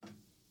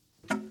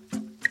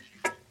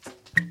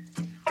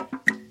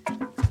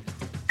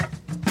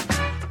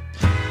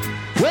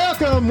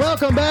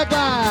Welcome back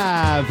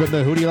live from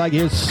the Who Do You Like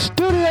Here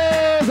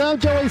studios. I'm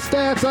Joey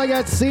Stats. I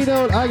got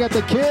C-Note. I got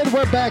the kid.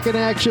 We're back in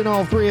action,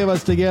 all three of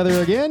us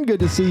together again. Good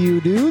to see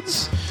you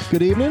dudes.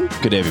 Good evening.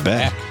 Good to have you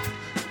back.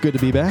 Good to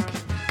be back.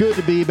 Good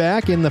to be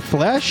back in the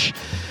flesh.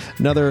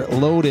 Another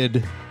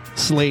loaded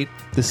slate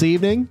this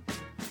evening.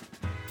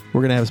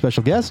 We're going to have a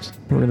special guest.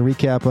 We're going to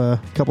recap a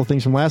couple of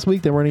things from last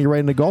week. Then we're going to get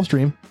right into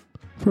Gulfstream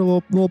for a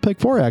little pick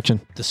four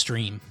action. The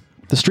stream.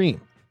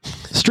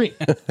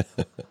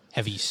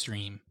 Heavy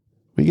stream.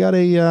 We got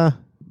a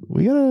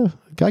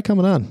guy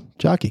coming on,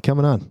 jockey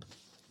coming on.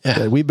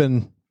 Yeah. We've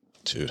been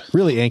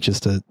really anxious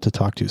to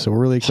talk to, so we're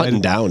really excited.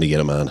 Hunting down to get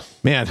him on.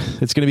 Man,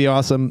 it's going to be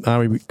awesome.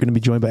 We're going to be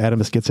joined by Adam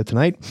Meskitsa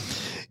tonight,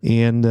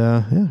 and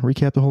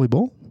recap the Holy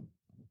Bull.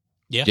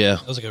 Yeah,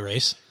 that was a good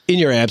race. In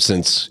your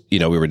absence, we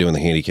were doing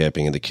the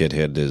handicapping, and the kid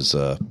had his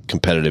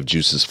competitive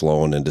juices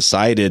flowing, and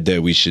decided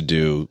that we should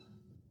do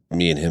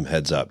me and him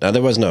heads up. Now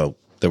there was no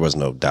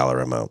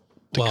dollar amount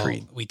to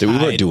create. We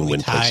weren't doing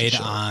win tied picks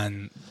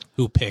on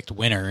who picked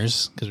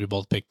winners because we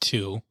both picked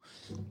two,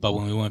 but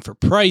when we went for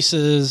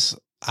prices,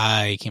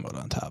 I came out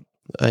on top.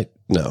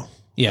 No.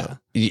 Yeah. Are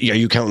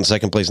you counting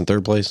second place and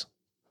third place?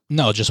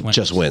 No, just winners.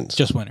 Just wins.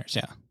 Just winners.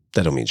 Yeah.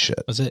 That don't mean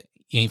shit. Was it?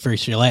 You ain't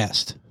first, you're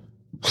last.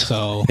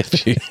 So,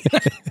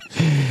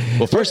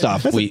 well, first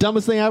off, that's the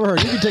dumbest thing I ever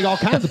heard. You can take all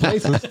kinds of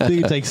places. You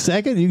can take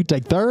second. You can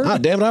take third. Oh,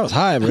 damn it, I was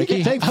high, Ricky.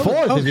 You can take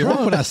fourth if you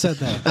want. When I said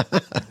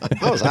that,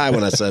 I was high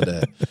when I said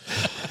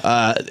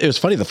that. It was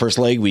funny. The first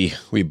leg, we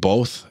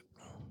both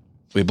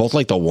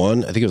liked the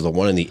one. I think it was the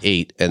 1 and the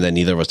 8, and then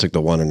neither of us took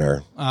the 1 in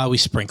our. We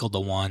sprinkled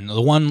the one.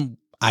 The one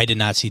I did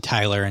not see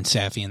Tyler and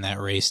Safi in that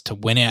race to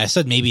win it. I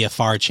said maybe a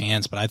far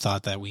chance, but I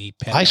thought that we.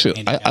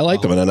 I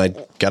liked them, and then I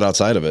got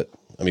outside of it.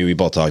 I mean, we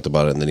both talked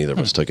about it, and then neither of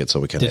us took it, so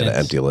we kind of had an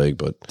empty leg.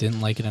 But didn't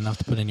like it enough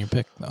to put in your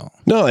pick, though.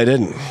 No, I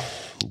didn't.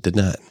 Did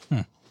not.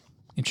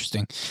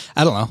 Interesting.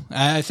 I don't know.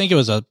 I think it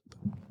was a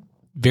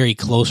very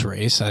close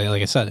race.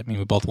 Like I said,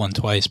 we both won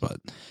twice, but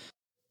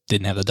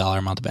didn't have the dollar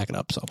amount to back it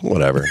up. So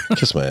whatever.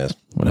 Kiss my ass.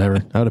 Whatever.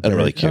 I don't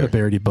really care. I would have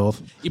buried you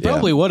both. You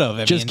probably would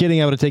have. Just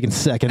kidding. I would have taken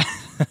second.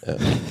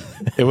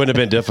 It wouldn't have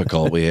been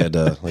difficult. We had,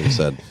 like I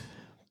said,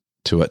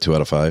 2 out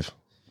of 5.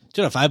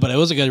 2 out of 5, but it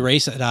was a good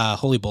race. At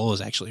Holy Bull was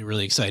actually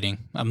really exciting.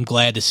 I'm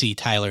glad to see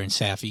Tyler and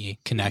Safi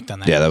connect on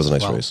that. Yeah, that was a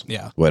nice race.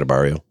 Yeah, Way to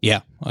Barrio.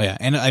 Yeah, oh yeah,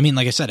 and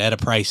like I said, at a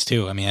price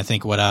too. I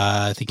think what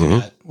you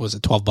got, was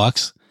it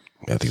 $12?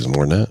 Yeah, I think it was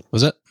more than that.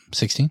 Was it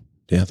 16?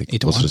 Yeah, I think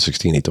it was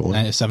 16, 8 to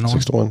 1, 7 to 1,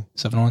 6 to 1,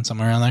 7 to 1,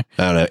 somewhere around there.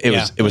 I don't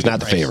know. It was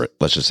not the favorite.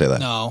 Let's just say that.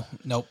 No,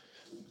 nope.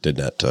 Did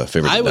not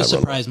favorite. I was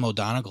surprised Mo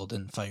Donegal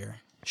didn't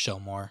show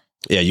more.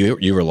 Yeah, you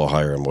were a little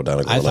higher in Mo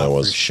Donegal than I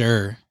was. For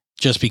sure,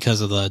 just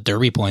because of the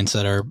Derby points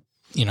that are.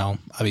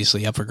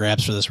 Obviously up for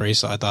grabs for this race.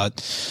 So I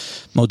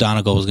thought Mo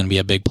Donegal was going to be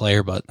a big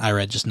player, but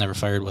Irad just never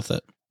fired with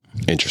it.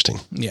 Interesting.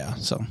 Yeah.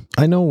 So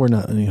I know we're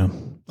not,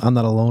 I'm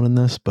not alone in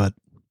this, but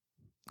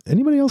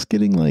anybody else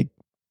getting like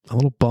a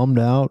little bummed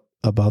out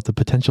about the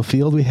potential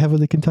field we have in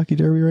the Kentucky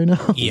Derby right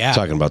now? Yeah.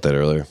 Talking about that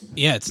earlier.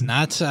 Yeah. It's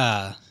not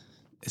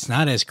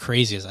as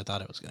crazy as I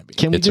thought it was going to be.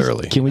 It's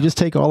early. Can we just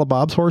take all of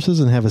Bob's horses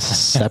and have a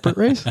separate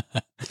race?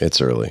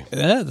 It's early.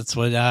 Yeah. That's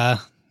what,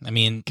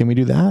 can we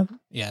do that?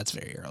 Yeah, it's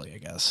very early, I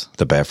guess.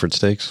 The Baffert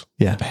Stakes?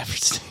 Yeah. The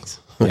Baffert Stakes.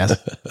 Yes.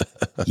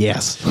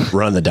 Yes.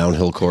 Run the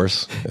downhill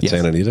course at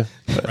Santa Anita?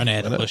 Run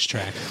it at a bush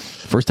track.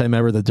 First time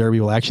ever the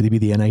Derby will actually be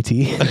the NIT.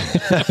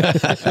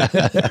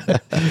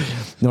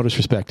 No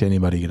disrespect to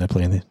anybody going to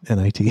play in the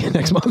NIT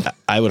next month.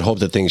 I would hope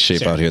that things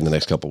shape out here in the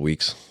next couple of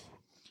weeks.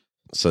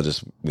 So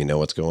just we know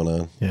what's going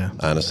on. Yeah.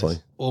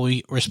 Honestly. Well,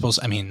 we're supposed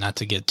not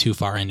to get too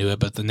far into it,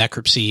 but the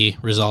necropsy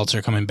results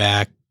are coming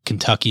back.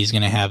 Kentucky's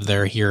going to have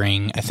their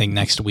hearing, I think,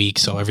 next week,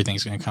 so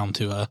everything's going to come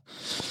to a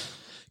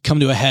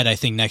head. I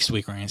think next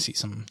week we're going to see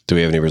some. Do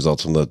we have any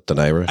results from the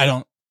NYRA? I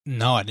don't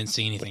know. I didn't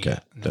see anything. Okay.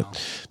 Yet. No.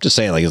 Just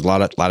saying, like, there's a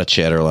lot of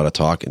chatter, a lot of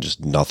talk, and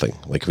just nothing.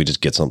 Like, we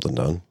just get something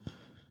done,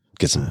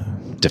 get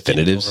some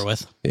definitives. Over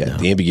with. Yeah, no.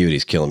 The ambiguity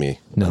is killing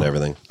me on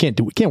everything.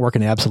 Can't work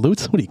in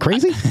absolutes. What are you,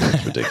 crazy?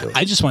 It's ridiculous.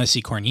 I just want to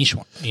see Corniche,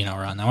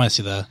 run. I want to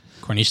see the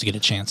Corniche to get a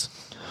chance.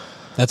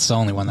 That's the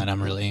only one that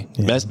I'm really.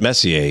 Yeah.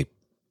 Messier.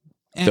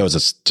 That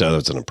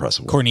was an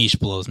impressive one. Corniche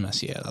blows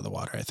Messier out of the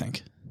water, I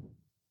think.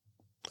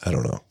 I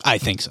don't know. I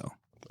think so.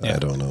 Yeah. I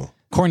don't know.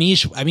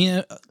 Corniche,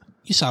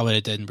 you saw what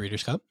it did in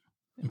Breeders' Cup.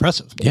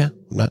 Impressive. Yeah.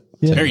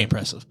 Very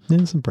impressive. Yeah,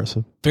 it's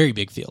impressive. Very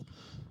big field.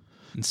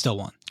 And still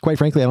won. Quite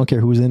frankly, I don't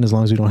care who's in as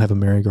long as we don't have a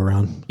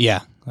merry-go-round.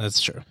 Yeah,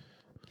 that's true.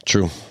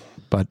 True.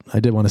 But I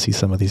did want to see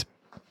some of these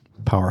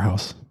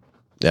powerhouse.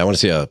 Yeah, I want to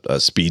see a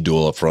speed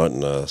duel up front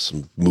and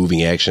some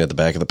moving action at the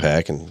back of the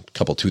pack and a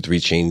couple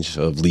 2-3 change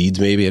of leads.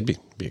 Maybe it'd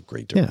be a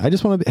great duel. Yeah, I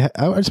just want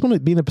to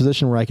be in a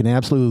position where I can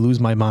absolutely lose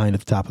my mind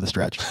at the top of the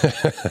stretch.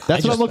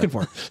 That's what I'm looking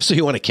for. So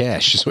you want to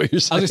cash? Is what you're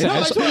saying? I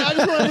just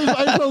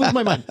want to lose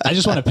my mind. I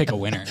just want to pick a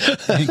winner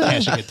and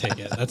cash a good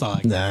ticket. That's all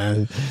I can. Nah,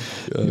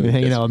 you've been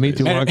hanging out with me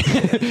too long.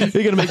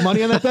 You're gonna make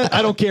money on that bet?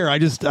 I don't care. I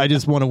just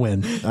want to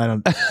win. I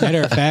don't.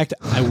 Matter of fact,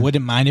 I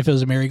wouldn't mind if it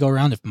was a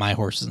merry-go-round if my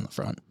horse is in the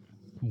front.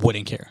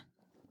 Wouldn't care.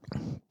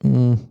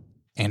 And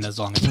And as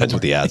long as Depends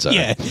what the odds are.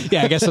 Yeah,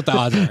 I guess what the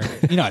odds are.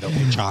 I don't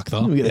pick chalk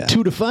though. We got a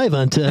 2 to 5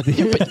 on top.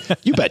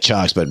 You bet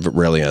chalks, but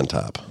rarely on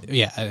top.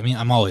 Yeah, I mean,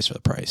 I'm always for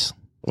the price.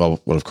 Well,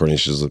 what if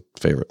Corniche is a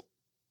favorite?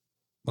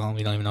 Well,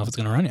 we don't even know if it's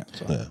going to run yet.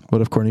 So. Yeah.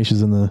 What if Corniche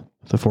is in the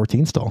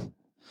 14 stall?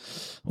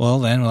 Well,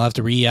 then we'll have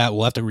to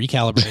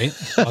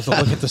recalibrate. We'll have to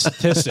look at the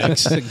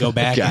statistics and go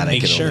back God, and I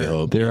make can sure. only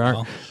hope. There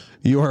are.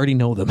 You already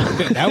know them.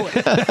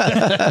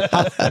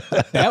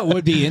 That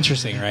would be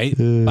interesting, right?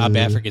 Bob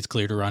Baffert gets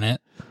cleared to run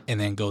it and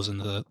then goes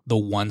into the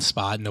one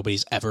spot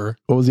nobody's ever.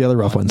 What was the other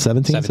rough one?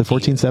 17? So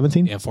 14,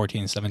 17? Yeah,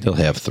 14, 17.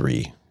 He'll have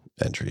 3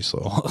 entries.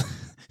 So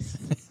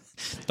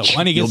the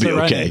one he gets You'll to be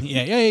run. okay.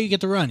 Yeah, you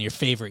get to run. Your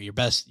favorite, your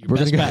best We're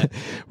bet.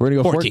 gonna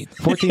go 14.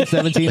 14,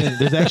 17. And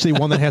there's actually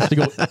one that has to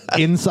go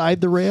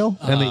inside the rail,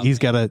 and then he's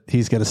got a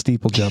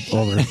steeple jump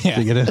over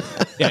to get in.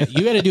 Yeah,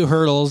 you got to do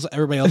hurdles.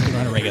 Everybody else can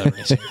run a regular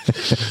race.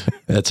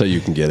 that's how you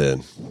can get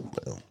in.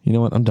 You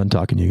know what? I'm done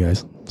talking to you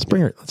guys. Let's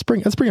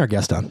bring our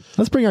guest on.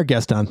 Let's bring our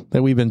guest on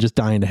that we've been just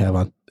dying to have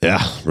on.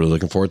 Yeah, really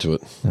looking forward to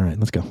it. All right,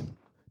 let's go.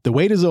 The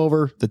wait is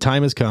over. The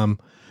time has come.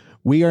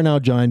 We are now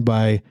joined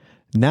by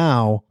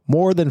now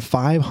more than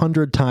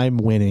 500 time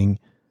winning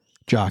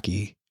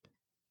jockey,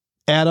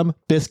 Adam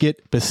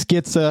Biscuit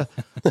Biskitza.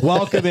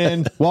 Welcome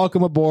in.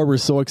 Welcome aboard. We're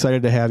so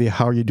excited to have you.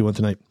 How are you doing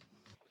tonight?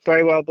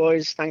 Very well,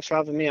 boys. Thanks for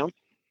having me on.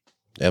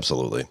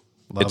 Absolutely.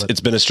 Love it. It's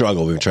been a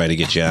struggle. We've been trying to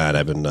get you on.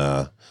 I've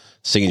been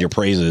singing your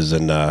praises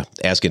and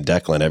asking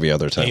Declan every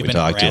other time You've we been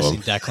talk to harassing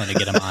him. Declan to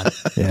get him on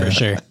Yeah. for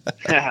sure.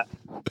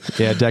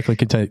 Yeah, Declan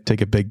can take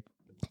a big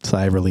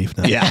sigh of relief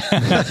now. Yeah.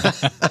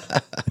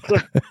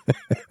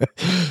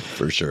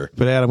 For sure.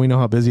 But Adam, we know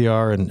how busy you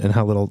are and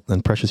how little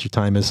and precious your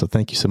time is. So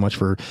thank you so much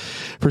for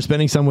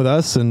spending some with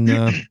us. And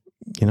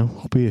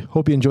hope you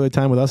enjoy the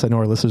time with us. I know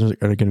our listeners are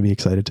going to be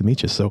excited to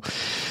meet you. So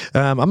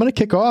I'm going to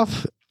kick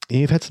off.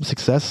 You've had some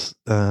success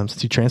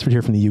since you transferred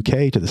here from the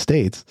UK to the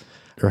States.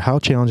 Or how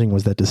challenging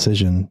was that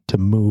decision to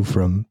move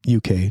from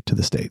UK to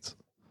the States?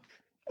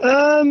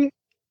 I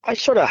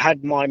sort of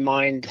had my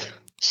mind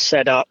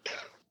set up.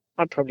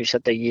 I probably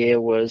said the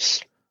year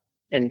was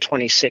in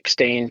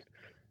 2016.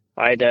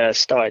 I'd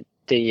started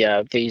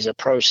the visa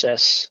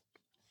process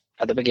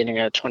at the beginning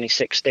of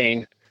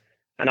 2016,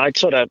 and I'd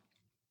sort of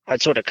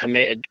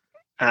committed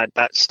at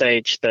that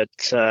stage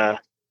that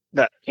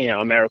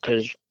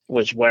America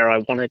was where I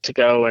wanted to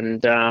go,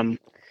 and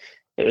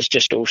it was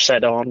just all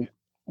set on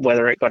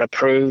whether it got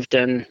approved,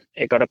 and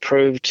it got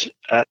approved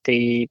at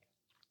I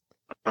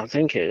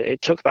think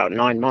it took about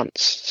 9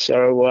 months.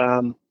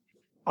 So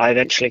I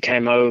eventually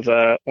came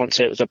over once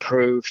it was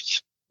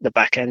approved the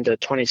back end of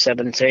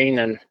 2017,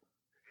 and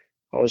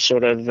I was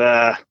sort of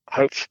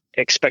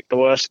expect the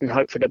worst and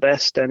hope for the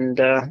best, and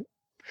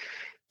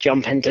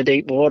jump into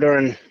deep water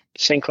and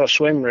sink or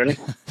swim, really.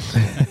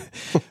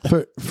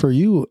 For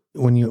you,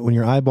 when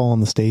you're eyeballing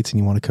the States and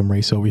you want to come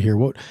race over here,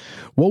 what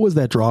was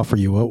that draw for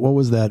you? What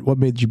was that? What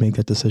made you make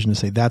that decision to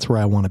say that's where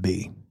I want to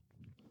be?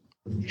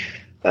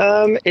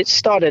 It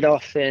started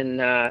off in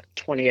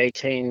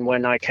 2018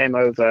 when I came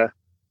over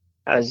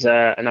as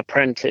an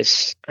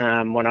apprentice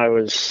when I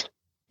was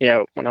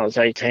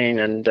 18,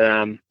 and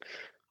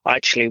I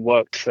actually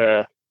worked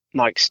for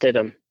Mike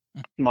Stidham.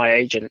 My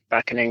agent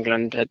back in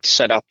England had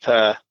set up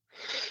a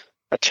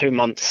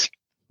 2-month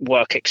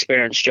work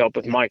experience job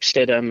with Mike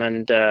Stidham,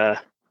 and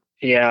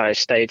I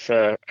stayed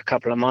for a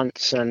couple of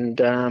months, and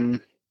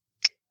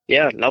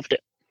loved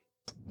it.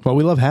 Well,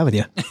 we love having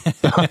you.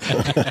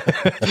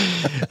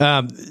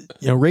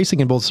 Racing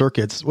in both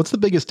circuits, what's the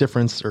biggest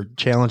difference or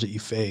challenge that you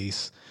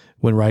face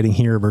when riding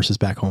here versus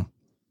back home?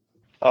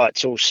 Oh,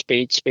 it's all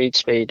speed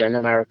in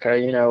America.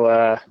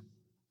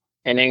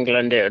 In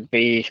England, it would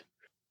be,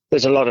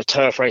 there's a lot of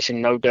turf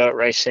racing, no dirt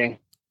racing.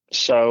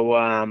 So,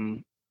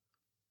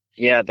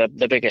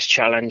 the biggest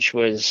challenge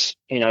was,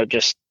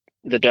 just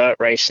the dirt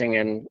racing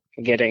and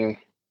getting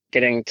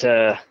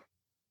to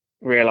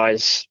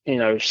realize,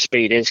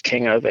 speed is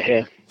king over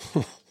here.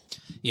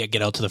 Yeah,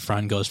 get out to the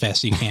front, go as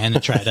fast as you can,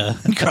 and try to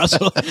cross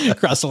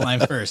the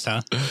line first,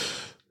 huh?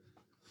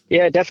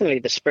 Yeah, definitely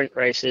the sprint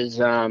races.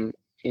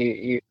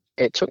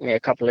 It took me a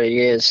couple of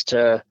years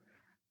to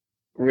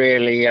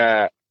really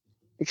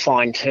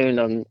fine tune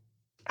on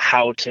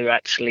how to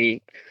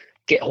actually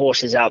get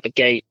horses out the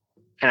gate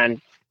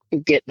and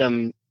get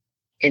them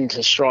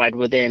into stride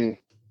within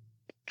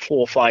 4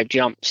 or 5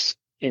 jumps.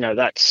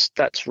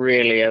 That's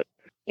really a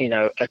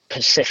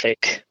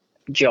Pacific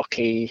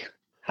jockey,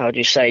 how do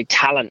you say,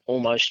 talent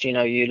almost.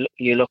 You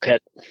look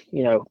at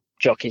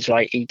jockeys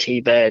like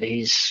E.T. Baird.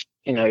 He's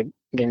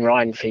been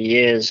riding for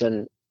years,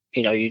 and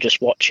you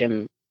just watch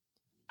him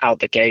out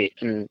the gate,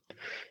 and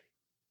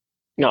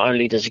not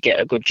only does he get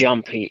a good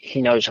jump,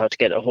 he knows how to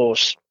get a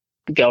horse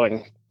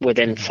going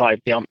within 5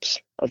 jumps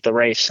of the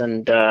race,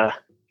 and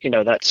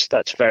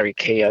that's very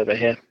key over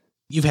here.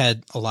 You've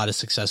had a lot of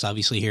success,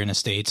 obviously, here in the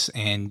States,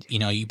 and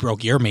you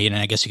broke your maiden,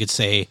 I guess you could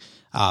say,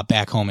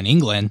 back home in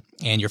England,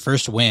 and your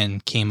first win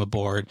came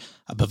aboard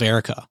a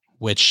Bavarica,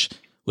 which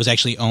was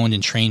actually owned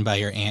and trained by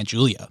your Aunt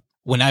Julia.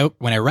 When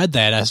I read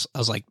that, I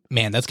was like,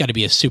 man, that's got to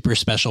be a super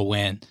special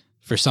win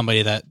for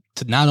somebody that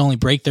to not only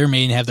break their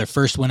maiden, have their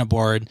first win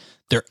aboard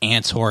their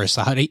aunt's horse.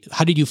 So how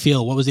did you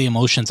feel? What was the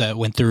emotions that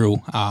went through,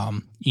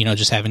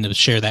 just having to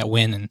share that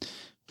win and,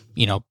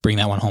 bring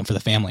that one home for the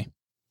family?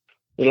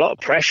 A lot of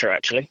pressure,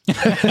 actually.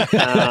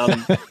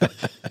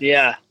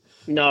 Yeah,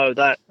 no,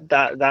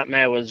 that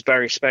mare was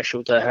very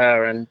special to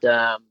her. And,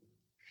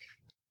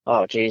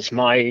 oh geez,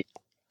 my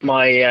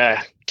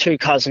two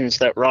cousins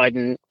that ride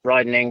in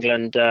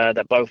England,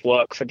 that both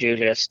work for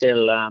Julia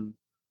still,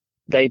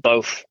 they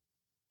both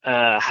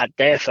had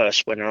their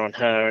first winner on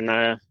her, and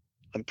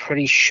I'm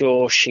pretty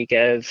sure she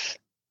gave.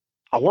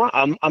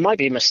 I might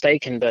be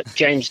mistaken, but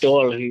James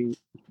Doyle, who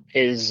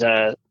is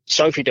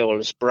Sophie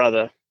Doyle's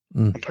brother,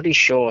 I'm pretty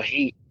sure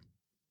he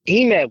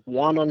may have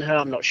won on her.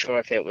 I'm not sure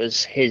if it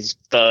was his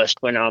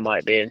first winner. I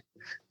might be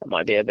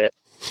a bit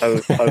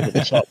over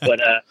the top, but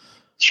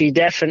she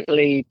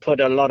definitely put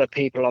a lot of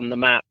people on the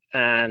map.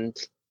 And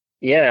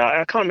yeah,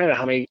 I can't remember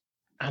how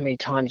many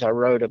times I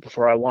rode her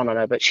before I won on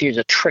her, but she was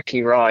a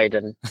tricky ride,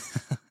 and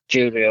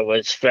Julia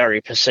was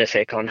very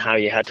specific on how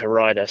you had to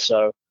ride her.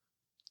 So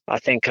I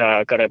think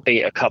I got her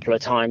beat a couple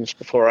of times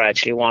before I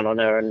actually won on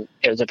her, and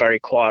it was a very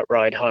quiet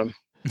ride home.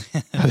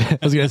 I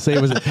was going to say,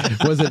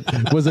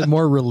 was it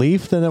more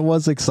relief than it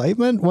was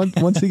excitement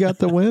once he got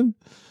the win?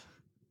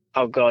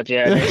 Oh God,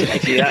 yeah.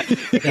 If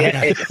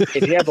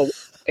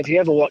you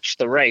ever watch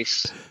the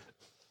race,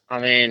 I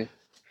mean,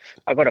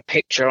 I got a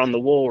picture on the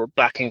wall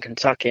back in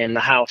Kentucky in the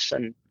house,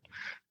 and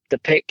the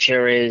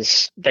picture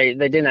is they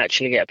didn't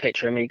actually get a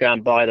picture of me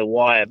going by the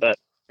wire, but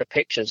the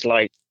picture's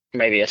like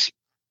maybe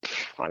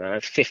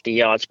 50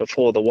 yards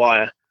before the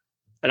wire,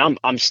 and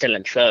I'm still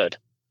in third.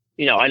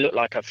 I look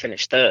like I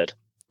finished third,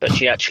 but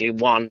she actually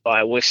won by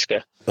a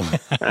whisker.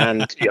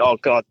 And oh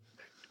God,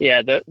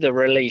 yeah, the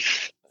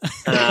relief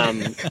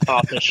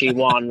after she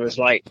won was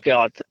like,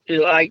 God,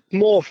 like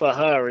more for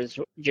her as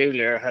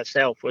Julia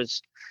herself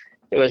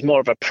it was more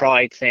of a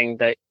pride thing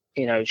that,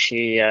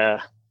 she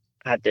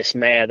had this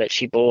mare that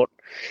she bought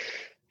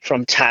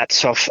from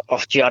Tats off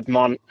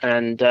Juddmonte,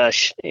 and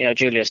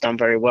Julia's done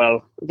very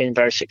well, been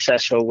very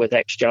successful with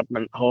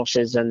ex-Juddmonte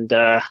horses, and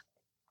that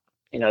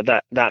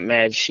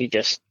mare,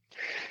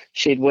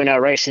 she'd win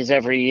her races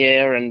every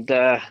year, and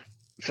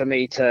for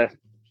me to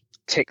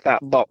tick that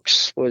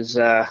box was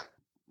a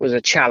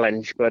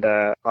challenge, but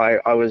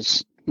I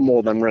was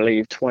more than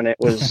relieved when it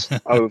was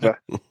over,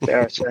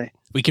 dare I say.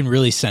 We can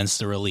really sense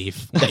the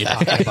relief when you're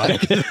talking about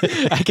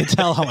it. I can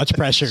tell how much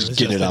pressure was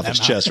getting it off his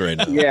chest right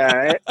now.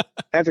 Yeah,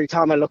 every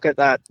time I look at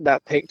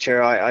that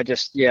picture, I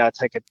just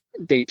take a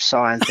deep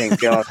sigh and think,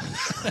 God,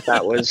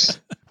 that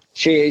was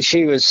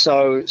she was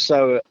so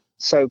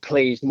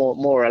pleased,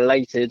 more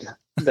elated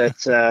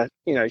that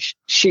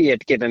she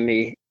had given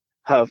me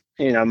her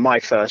my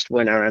first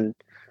winner, and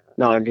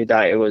not only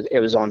that, it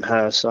was on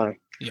her. So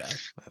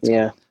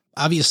yeah.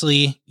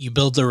 Obviously, you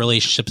build the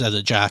relationships as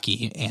a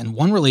jockey, and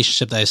one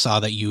relationship that I saw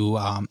that you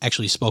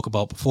actually spoke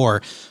about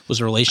before was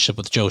a relationship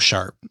with Joe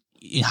Sharp.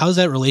 How does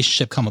that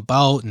relationship come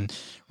about, and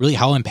really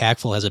how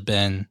impactful has it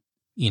been,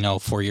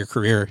 for your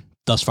career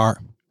thus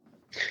far?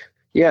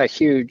 Yeah,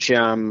 huge.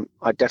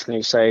 I'd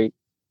definitely say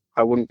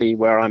I wouldn't be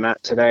where I'm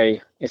at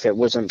today if it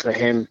wasn't for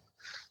him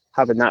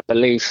having that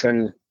belief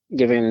and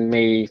giving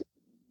me,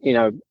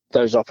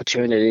 those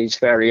opportunities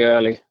very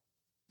early.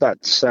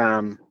 That's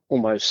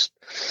almost...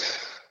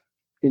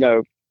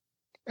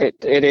 it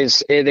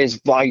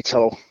is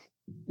vital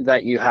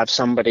that you have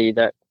somebody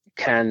that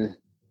can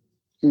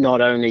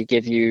not only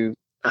give you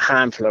a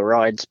handful of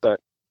rides, but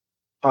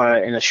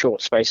in a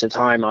short space of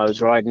time, I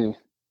was riding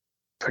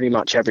pretty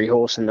much every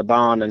horse in the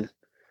barn, and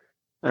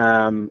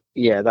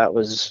that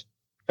was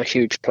a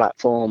huge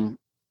platform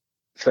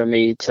for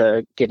me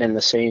to get in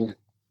the scene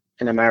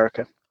in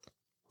America.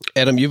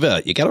 Adam, you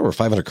got over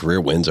 500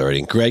 career wins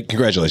already.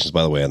 Congratulations,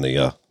 by the way, on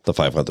the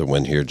 500th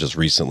win here just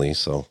recently.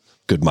 So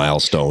good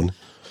milestone.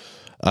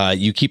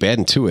 You keep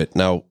adding to it.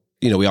 Now,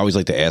 we always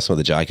like to ask some of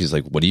the jockeys,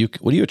 like, what do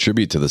you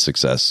attribute to the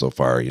success so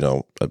far?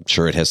 I'm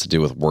sure it has to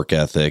do with work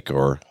ethic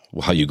or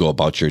how you go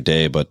about your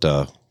day, but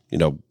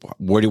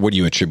where do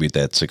you attribute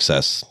that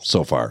success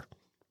so far?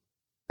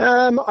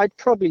 I'd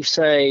probably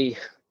say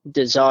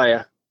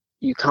desire.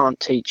 You can't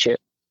teach it.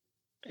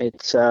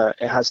 It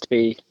has to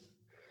be.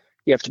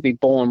 You have to be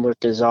born with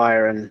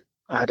desire, and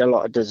I had a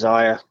lot of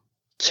desire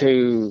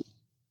to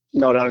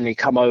not only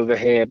come over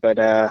here, but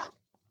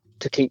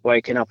to keep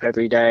waking up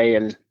every day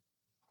and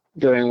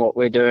doing what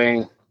we're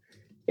doing.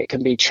 It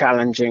can be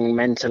challenging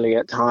mentally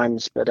at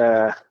times, but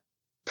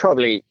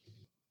probably,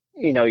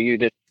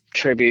 you'd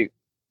attribute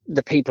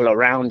the people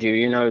around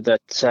you,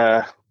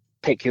 that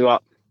pick you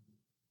up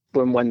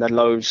when the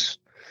lows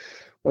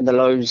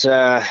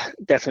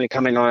definitely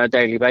come in on a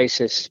daily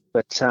basis.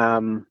 But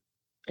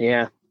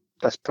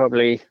that's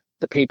probably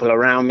the people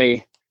around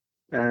me,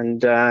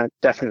 and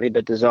definitely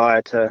the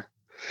desire to,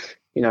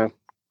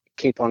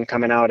 keep on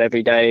coming out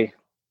every day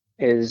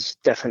is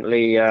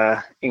definitely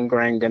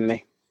ingrained in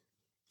me.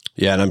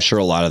 Yeah, and I'm sure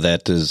a lot of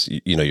that is,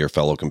 your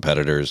fellow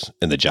competitors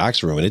in the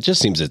jocks room. And it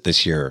just seems that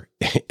this year,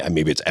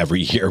 maybe it's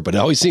every year, but it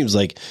always seems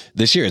like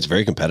this year it's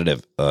very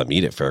competitive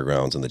meet at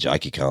Fairgrounds and the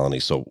Jockey Colony.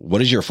 So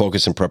what is your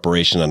focus and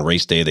preparation on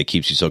race day that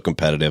keeps you so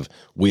competitive?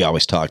 We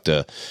always talk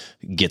to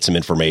get some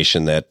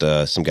information that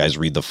some guys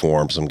read the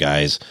form, some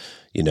guys,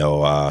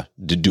 to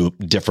do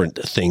different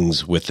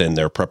things within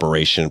their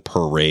preparation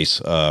per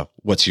race.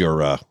 What's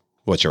your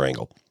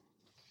angle?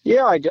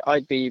 Yeah,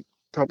 I'd be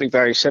probably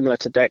very similar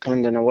to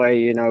Declan in a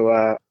way.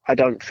 I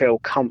don't feel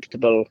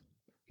comfortable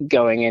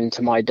going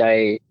into my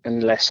day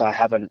unless I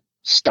haven't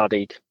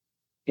studied.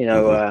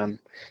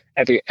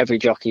 Every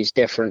jockey's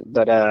different,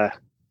 but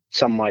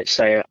some might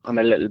say I'm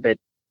a little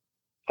bit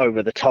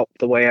over the top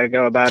the way I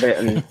go about it,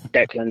 and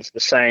Declan's the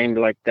same.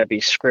 Like there'd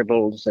be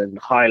scribbles and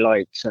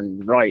highlights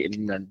and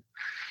writing, and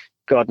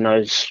God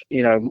knows,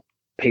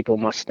 people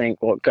must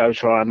think what goes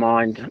through our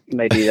mind.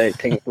 Maybe they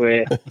think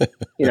we're,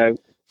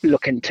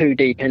 looking too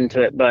deep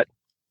into it, but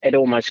it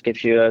almost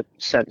gives you a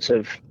sense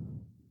of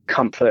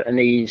comfort and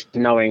ease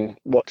knowing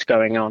what's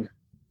going on.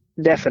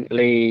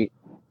 Definitely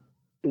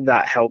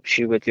that helps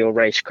you with your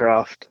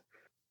racecraft,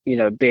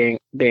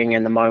 being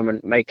in the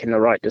moment, making the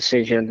right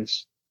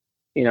decisions.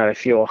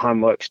 If your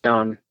homework's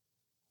done,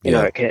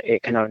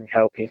 it can only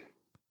help you.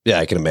 Yeah,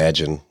 I can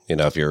imagine,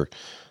 if you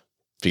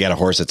got a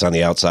horse that's on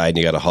the outside and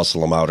you got to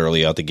hustle them out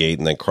early out the gate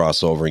and then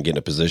cross over and get in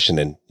a position,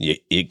 and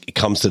it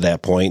comes to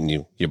that point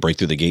and you break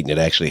through the gate and it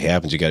actually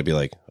happens, you got to be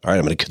like, all right,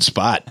 I'm in a good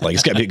spot. Like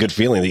it's got to be a good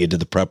feeling that you did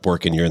the prep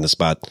work and you're in the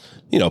spot,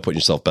 putting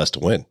yourself best to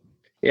win.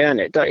 Yeah,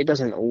 and it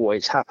doesn't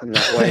always happen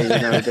that way.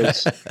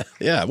 There's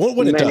yeah,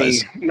 when it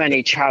does,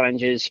 many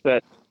challenges,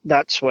 but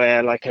that's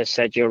where, like I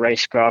said, your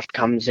racecraft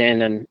comes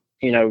in, and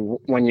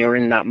when you're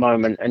in that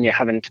moment and you're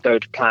having to go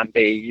to plan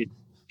B,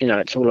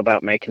 it's all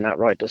about making that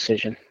right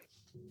decision.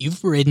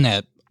 You've ridden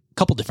at a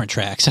couple different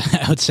tracks,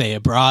 I would say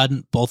abroad,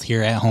 both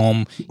here at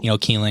home,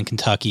 Keeneland,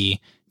 Kentucky,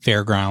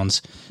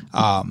 Fairgrounds.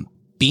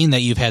 Being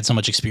that you've had so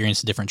much experience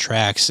at different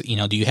tracks,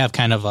 do you have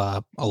kind of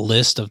a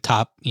list of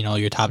top,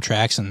 your top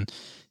tracks, and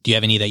do you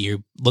have any that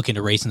you're looking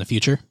to race in the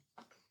future?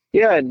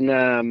 Yeah,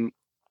 in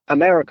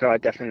America,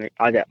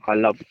 I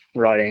love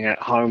riding at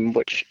home,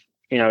 which,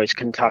 is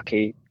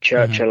Kentucky,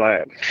 Churchill.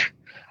 Mm-hmm.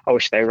 I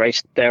wish they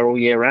raced there all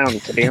year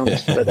round, to be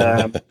honest,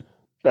 but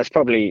that's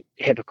probably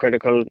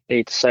hypocritical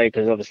to say,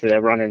 because obviously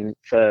they're running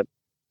for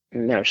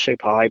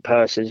super high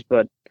purses,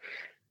 but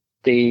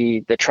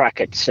the track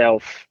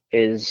itself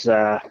is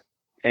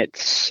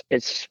it's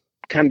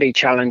can be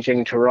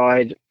challenging to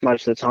ride.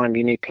 Most of the time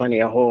you need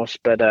plenty of horse,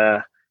 but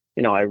I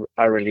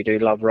really do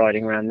love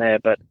riding around there.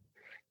 But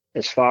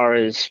as far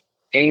as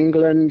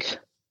England,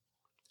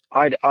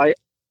 I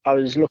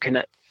was looking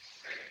at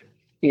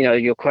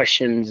your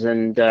questions,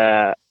 and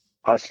I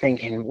was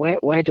thinking,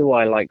 where do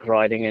I like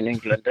riding in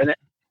England? And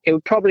it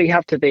would probably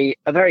have to be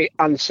a very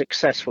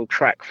unsuccessful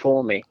track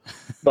for me.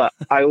 But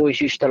I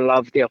always used to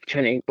love the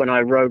opportunity when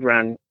I rode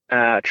around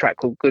a track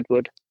called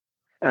Goodwood.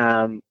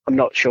 I'm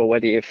not sure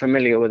whether you're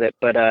familiar with it,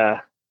 but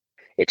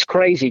it's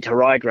crazy to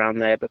ride around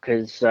there,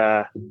 because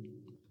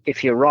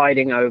if you're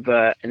riding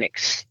over an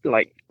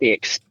extended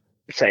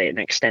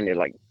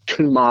like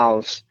 2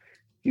 miles,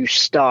 you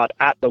start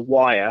at the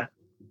wire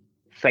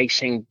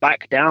facing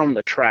back down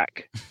the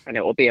track, and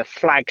it will be a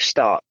flag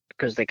start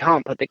because they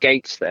can't put the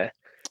gates there,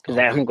 because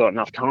they haven't got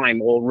enough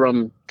time or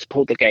room to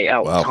pull the gate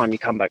out by the time you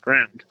come back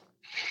round.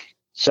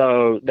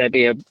 So there'd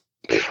be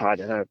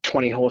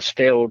 20 horse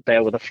field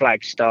there with a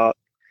flag start,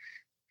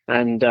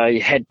 and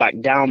you head back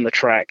down the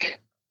track.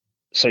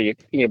 So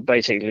you're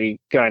basically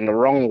going the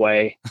wrong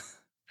way,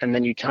 and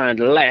then you turn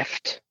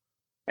left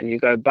and you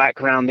go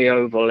back around the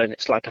oval, and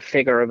it's like a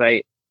figure of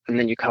 8, and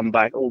then you come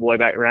back all the way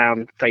back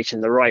round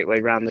facing the right way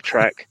round the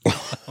track.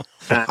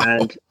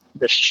 And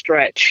the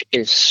stretch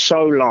is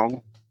so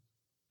long,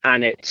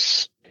 and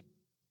it's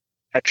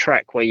a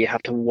track where you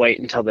have to wait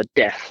until the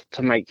death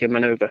to make your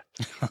maneuver.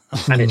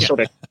 And it's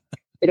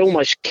it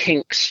almost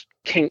kinks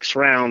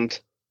round.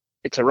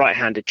 It's a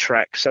right-handed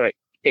track, so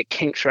it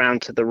kinks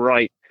round to the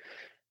right,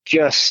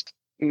 just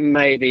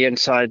maybe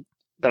inside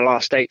the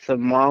last eighth of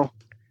a mile.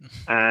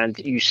 And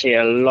you see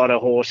a lot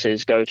of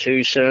horses go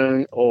too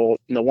soon, or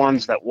the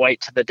ones that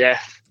wait to the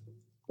death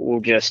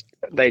will just,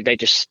 they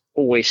just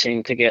always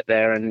seem to get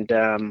there.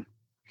 And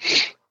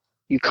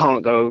you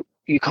can't go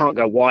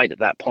wide at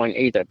that point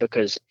either,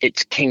 because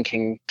it's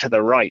kinking to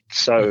the right.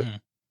 So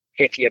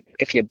if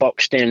you're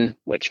boxed in,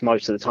 which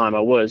most of the time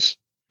I was,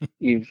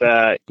 you've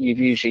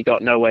usually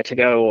got nowhere to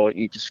go, or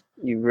you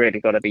really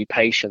got to be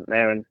patient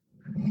there. And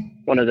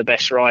one of the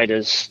best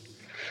riders,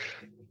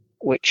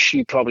 which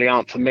you probably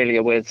aren't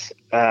familiar with,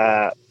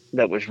 that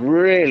was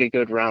really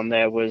good around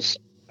there, was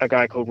a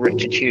guy called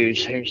Richard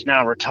Hughes, who's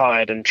now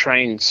retired and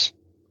trains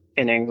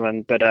in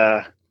England.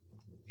 But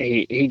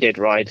he did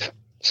ride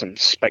some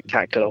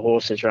spectacular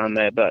horses around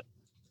there, but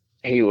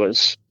he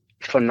was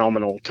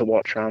phenomenal to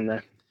watch around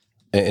there.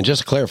 And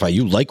just to clarify,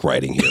 you like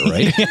riding here,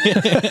 right?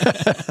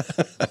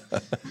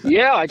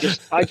 Yeah, I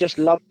just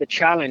loved the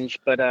challenge,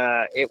 but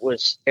it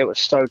was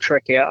so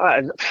tricky.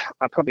 I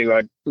probably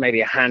rode maybe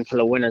a handful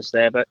of winners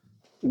there, but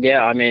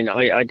Yeah, I mean,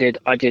 I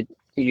did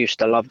used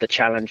to love the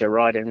Challenger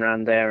riding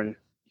around there, and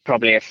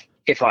probably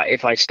if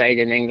I stayed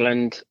in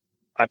England,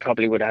 I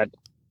probably would have had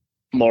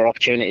more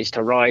opportunities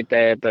to ride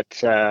there. But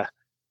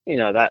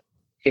that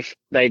if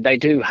they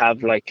do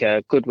have like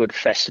a Goodwood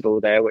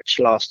Festival there, which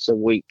lasts a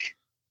week,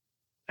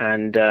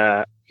 and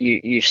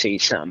you see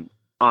some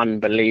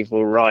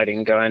unbelievable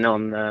riding going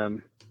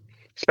on,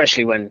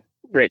 especially when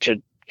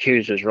Richard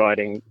Hughes was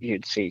riding.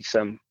 You'd see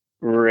some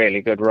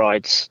really good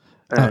rides,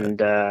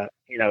 and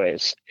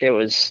it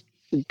was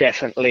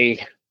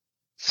definitely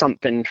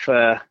something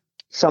for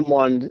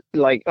someone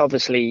like,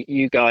 obviously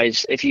you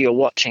guys, if you're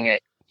watching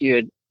it,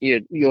 you're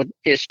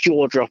it's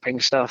jaw dropping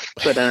stuff.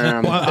 But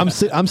well, I'm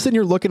sitting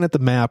here looking at the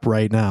map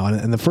right now,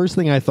 and the first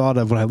thing I thought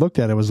of when I looked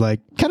at it was like,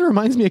 kind of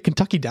reminds me of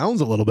Kentucky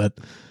Downs a little bit.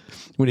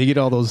 When you get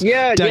all those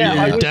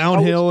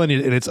downhill and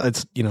it's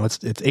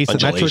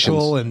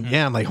asymmetrical, and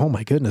I'm like, oh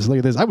my goodness, look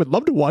at this! I would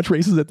love to watch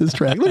races at this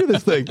track. Look at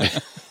this thing.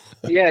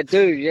 Yeah,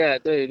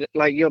 dude.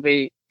 Like, you'll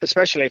be,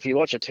 especially if you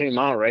watch a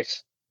 2-mile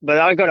race. But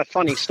I got a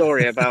funny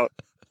story about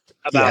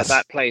Yes.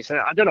 that place.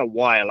 I don't know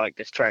why I like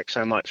this track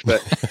so much,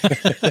 but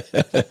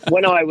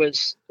when I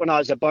was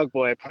a bug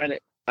boy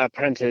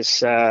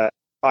apprentice, I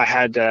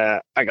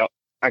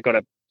got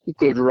a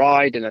good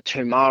ride in a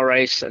 2-mile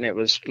race, and it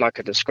was like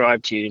I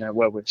described to you,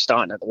 where we're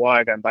starting at the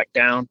wire, going back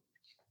down,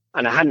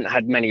 and I hadn't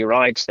had many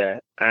rides there,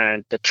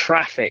 and the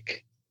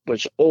traffic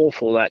was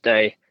awful that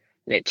day,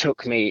 and it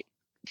took me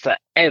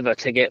forever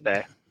to get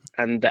there.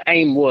 And the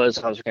aim was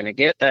I was going to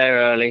get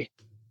there early.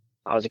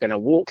 I was going to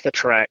walk the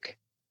track,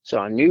 so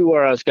I knew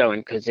where I was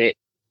going, because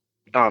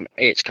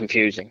it's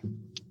confusing,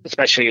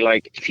 especially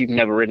like if you've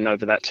never ridden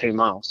over that 2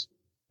 miles.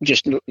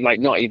 Just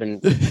like I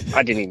didn't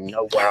even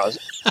know where I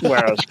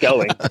was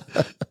going.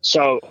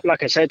 So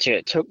like I said to you,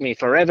 it took me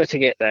forever to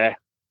get there.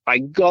 I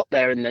got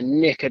there in the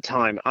nick of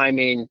time. I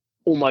mean,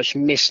 almost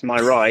missed my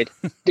ride.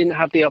 Didn't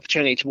have the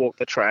opportunity to walk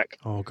the track.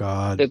 Oh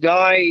God. The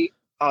guy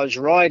I was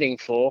riding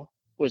for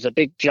was a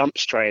big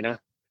jumps trainer.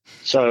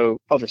 So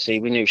obviously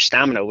we knew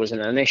stamina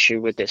wasn't an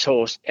issue with this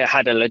horse. It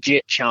had a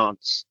legit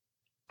chance.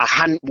 I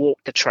hadn't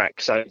walked the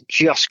track, so I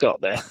just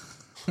got there.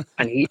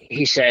 And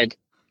he said,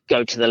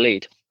 go to the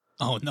lead.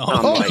 Oh no!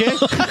 Like,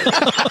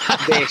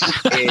 this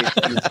is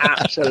an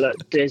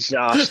absolute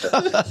disaster.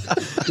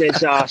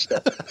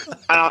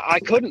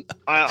 I couldn't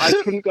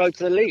go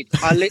to the lead.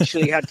 I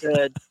literally had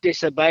to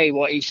disobey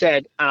what he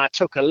said, and I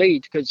took a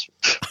lead because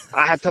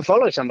I had to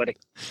follow somebody.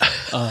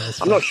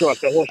 I'm not sure if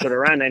the horse would have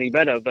ran any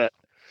better, but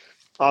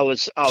I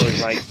was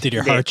like, did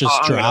your heart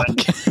just drop?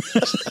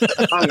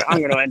 I'm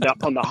going to end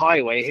up on the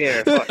highway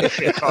here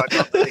if I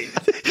got the lead.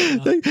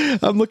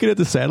 I'm looking at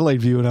the satellite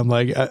view, and I'm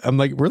like,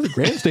 we're in the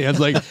grandstands.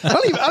 Like, I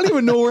don't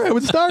even know where I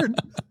would start.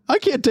 I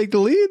can't take the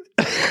lead.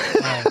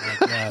 Oh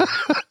my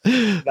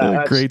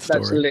God. Great story.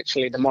 That's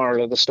literally the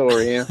moral of the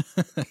story. Yeah.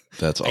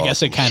 That's awesome. I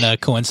guess it kind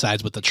of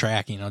coincides with the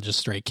track, just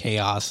straight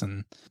chaos.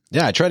 And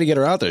Yeah, I tried to get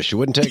her out there. She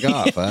wouldn't take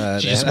off.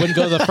 she just wouldn't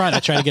go to the front.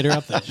 I tried to get her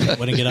up there. She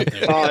wouldn't get up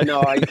there. Oh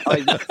no, the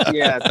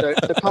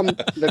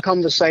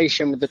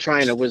conversation with the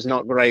trainer was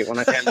not great when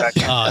I came back.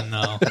 Oh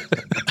no.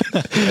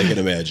 I can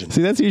imagine.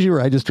 See, that's usually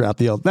where I just drop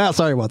the old.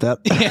 Sorry about that.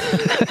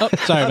 Oh,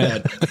 sorry,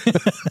 man.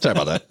 Sorry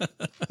about that.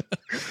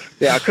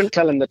 Yeah, I couldn't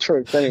tell him the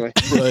truth anyway.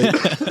 Right.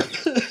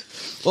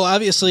 Well,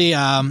 obviously,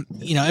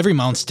 every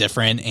mount's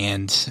different,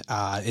 and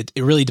it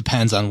really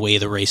depends on the way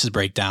the races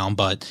break down.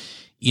 But,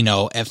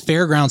 at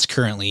Fairgrounds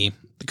currently,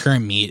 the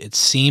current meet, it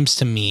seems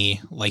to me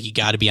like you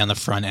got to be on the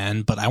front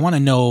end. But I want to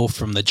know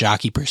from the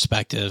jockey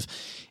perspective,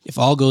 if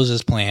all goes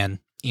as planned,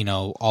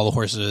 all the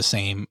horses are the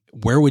same,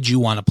 where would you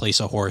want to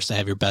place a horse to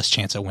have your best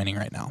chance at winning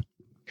right now?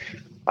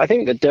 I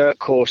think the dirt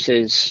course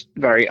is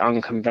very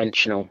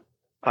unconventional.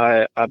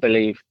 I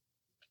believe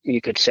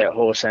you could set a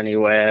horse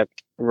anywhere,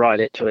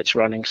 ride it to its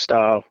running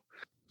style.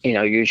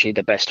 Usually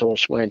the best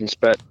horse wins,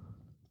 but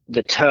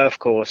the turf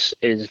course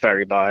is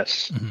very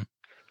biased. Mm-hmm.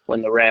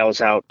 When the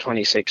rail's out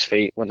 26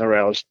 feet, when the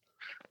rail's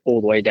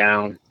all the way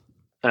down,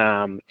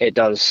 it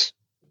does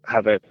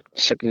have a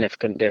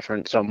significant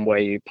difference on where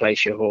you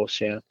place your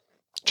horse. Yeah.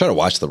 Try to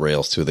watch the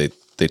rails too. They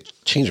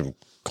change them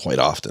quite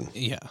often.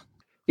 Yeah.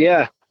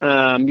 Yeah.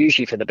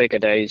 Usually for the bigger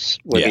days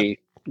would be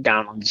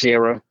down on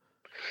 0.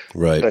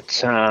 Right.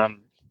 But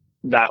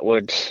that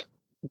would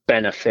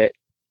benefit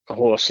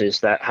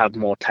horses that have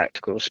more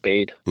tactical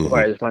speed. Mm-hmm.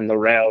 Whereas when the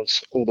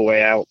rail's all the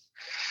way out,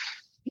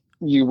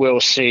 you will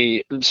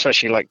see,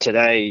 especially like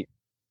today,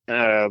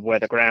 where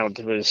the ground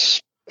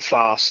was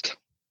fast,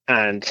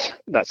 and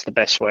that's the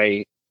best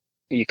way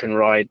you can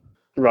ride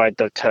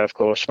the turf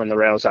course when the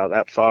rail's out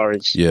that far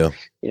is,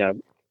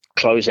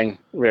 closing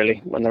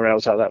really when the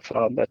rail's out that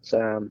far. But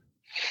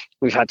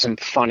we've had some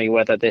funny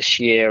weather this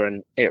year,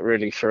 and it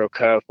really threw a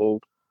curveball.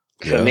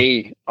 For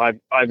me,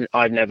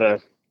 I've never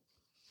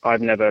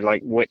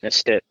like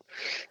witnessed it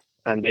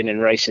and been in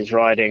races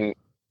riding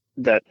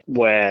that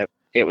where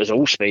it was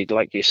all speed,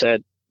 like you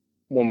said.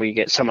 When we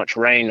get so much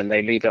rain and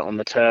they leave it on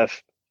the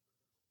turf,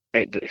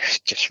 it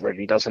just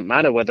really doesn't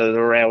matter whether the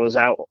rail is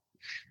out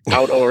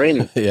or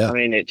in. Yeah. I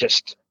mean, it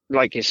just,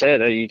 like you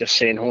said, are you just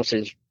seeing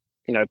horses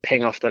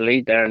ping off the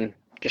lead there and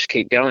just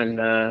keep going.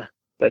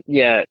 But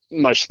yeah,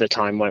 most of the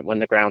time when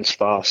the ground's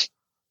fast,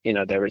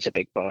 there is a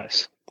big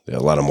bias. Yeah, a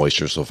lot of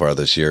moisture so far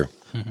this year.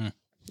 Mm-hmm.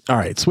 All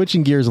right,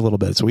 switching gears a little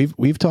bit. So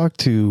we've talked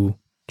to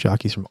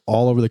jockeys from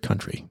all over the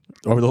country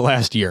over the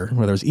last year,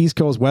 whether it's East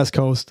Coast, West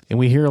Coast, and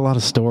we hear a lot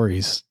of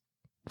stories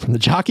from the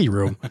jockey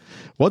room.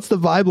 What's the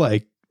vibe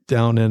like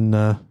down in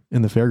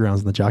the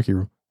fairgrounds in the jockey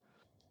room?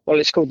 Well,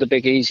 it's called the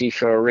Big Easy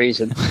for a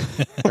reason.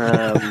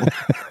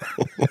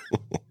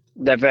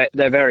 They're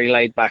very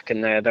laid back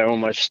in there. They're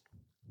almost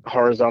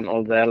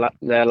horizontal. They're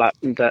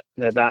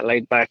that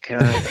laid back,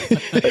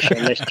 especially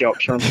in this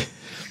jocks room.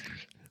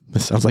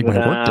 This sounds like my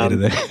work day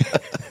today.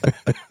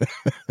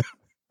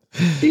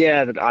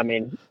 Yeah, I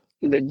mean,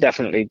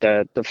 definitely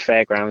the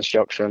fairgrounds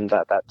jocks room.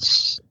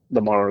 That's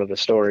the moral of the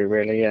story,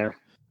 really. Yeah.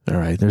 All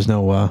right. There's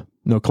no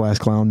class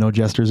clown, no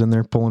jesters in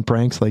there pulling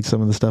pranks like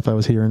some of the stuff I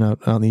was hearing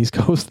out on the East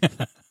Coast.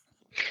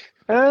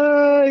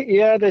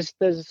 Yeah. There's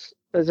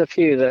a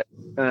few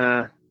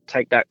that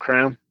take that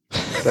crown,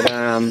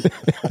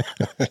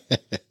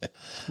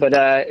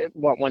 but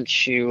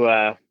once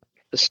you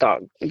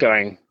start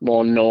going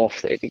more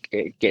north,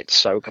 it gets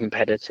so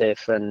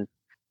competitive, and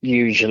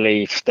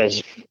usually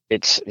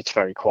it's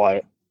very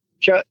quiet.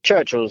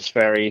 Churchill's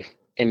very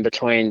in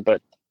between,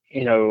 but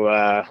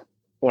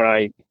when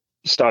I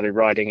started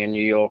riding in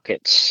New York,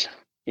 it's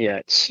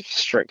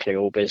strictly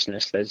all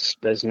business.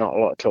 There's not a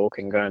lot of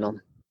talking going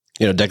on.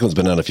 Declan's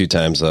been on a few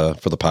times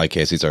for the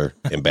podcast. He's our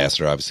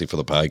ambassador, obviously, for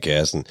the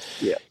podcast, and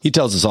he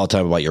tells us all the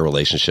time about your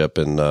relationship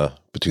and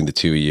between the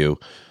two of you.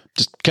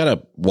 Just kind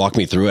of walk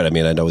me through it. I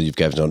mean, I know you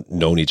guys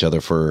known each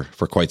other for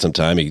quite some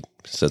time. He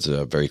says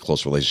a very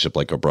close relationship,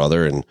 like a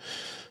brother, and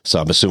so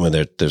I'm assuming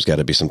there's got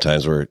to be some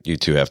times where you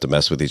two have to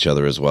mess with each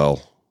other as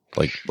well,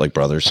 like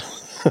brothers.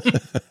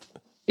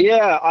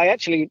 Yeah, I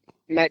actually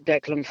met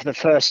Declan for the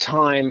first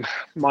time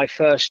my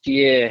first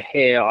year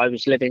here. I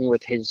was living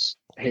with his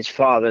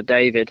father,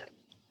 David,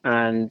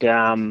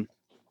 and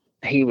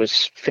he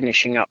was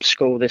finishing up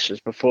school. This was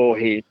before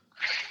he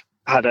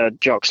had a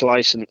jock's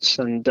license,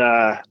 and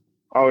I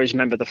always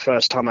remember the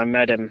first time I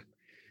met him.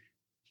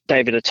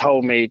 David had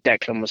told me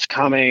Declan was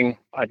coming.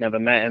 I'd never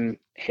met him.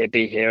 He'd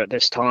be here at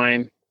this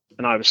time,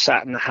 and I was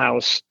sat in the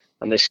house,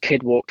 and this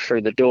kid walked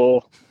through the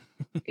door.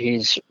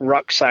 His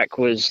rucksack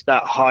was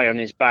that high on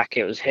his back,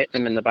 it was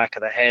hitting him in the back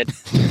of the head.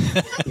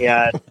 He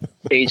had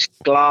these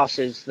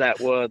glasses that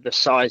were the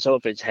size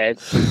of his head.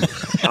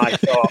 I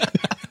thought,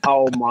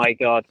 oh my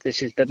God,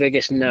 this is the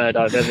biggest nerd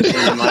I've ever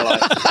seen in my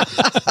life.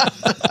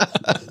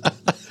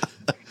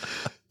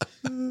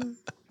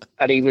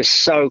 And he was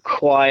so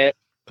quiet,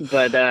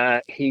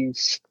 but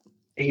he's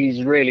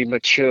really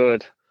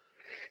matured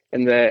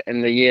in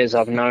the years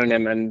I've known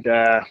him, and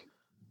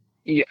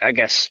I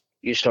guess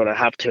you sort of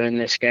have to in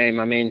this game.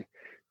 I mean,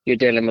 you're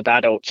dealing with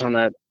adults on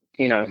a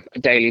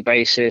daily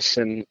basis,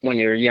 and when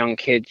you're a young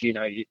kid, you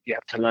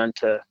have to learn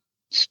to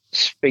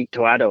speak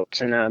to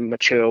adults in a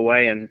mature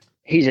way. And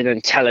he's an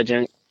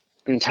intelligent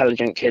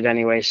kid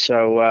anyway,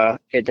 so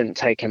it didn't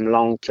take him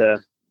long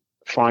to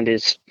find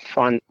his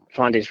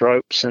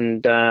ropes.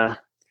 And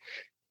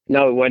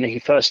no, when he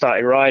first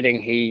started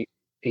riding, he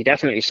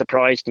definitely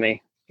surprised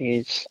me.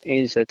 He's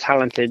a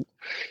talented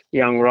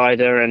young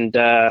rider, and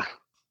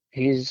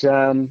he's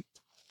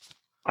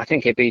I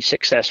think he'd be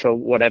successful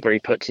whatever he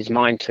puts his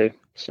mind to.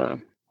 So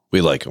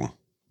we like him.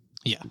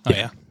 Yeah. Oh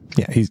yeah.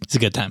 Yeah, he's a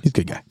good time. He's a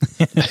good guy.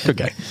 Good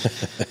guy.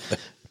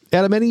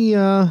 Adam, any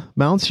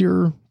mounts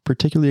you're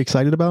particularly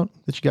excited about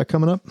that you got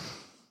coming up?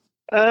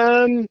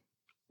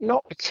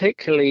 Not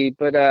particularly,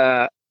 but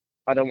I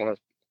don't want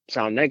to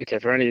sound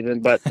negative or anything,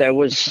 but there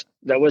was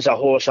a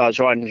horse I was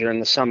riding during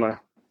the summer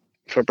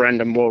for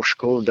Brendan Walsh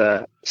called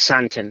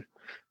Santin.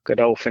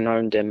 Godolphin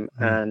owned him,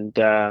 and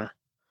I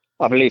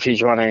believe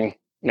he's running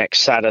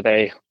next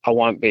Saturday. I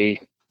won't be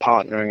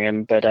partnering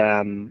him, but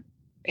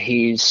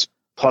he's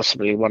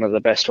possibly one of the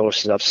best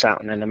horses I've sat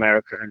on in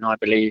America, and I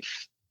believe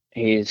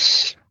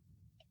he's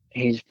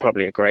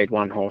probably a grade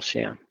 1 horse.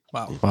 Yeah.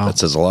 Wow. That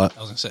says a lot. I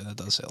was gonna say that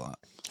does say a lot.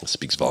 It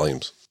speaks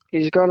volumes.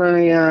 He's got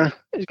a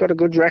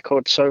good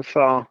record so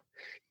far.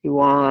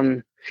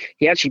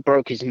 He actually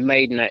broke his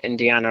maiden at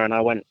Indiana, and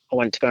I went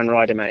to go and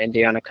ride him at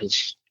Indiana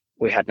because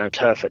we had no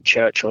turf at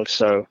Churchill.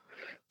 So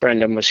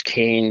Brendan was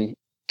keen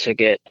to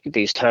get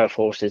these turf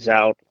horses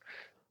out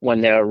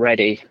when they were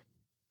ready,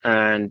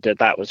 and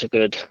that was a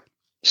good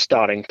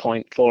starting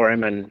point for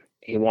him. And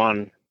he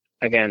won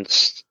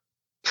against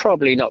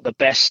probably not the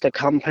best of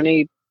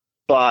company,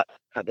 but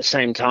at the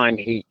same time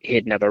he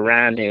had never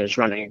ran. He was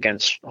running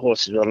against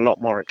horses with a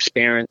lot more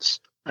experience,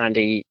 and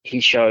he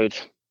showed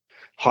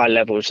high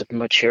levels of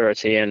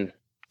maturity and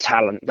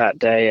talent that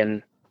day.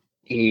 And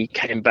he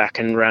came back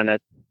and ran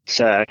at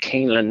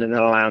Keeneland in an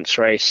allowance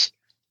race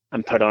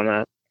and put on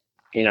a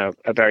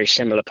very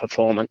similar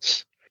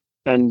performance.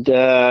 And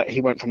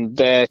he went from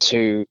there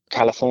to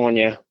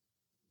California.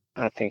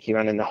 I think he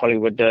ran in the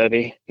Hollywood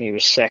Derby. He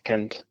was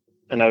second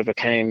and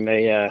overcame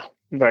a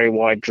very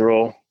wide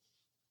draw,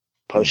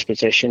 post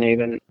position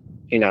even.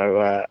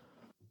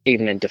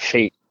 Even in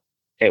defeat,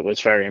 it was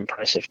very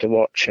impressive to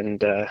watch.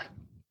 And,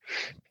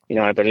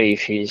 I believe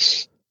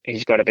he's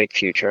got a big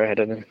future ahead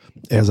of him.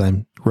 As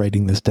I'm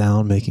writing this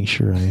down, making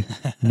sure I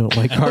note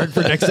my card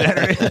for next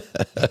Saturday.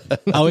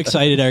 How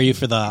excited are you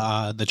for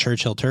the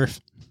Churchill turf?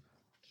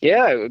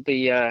 Yeah, it would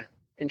be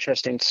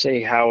interesting to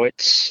see how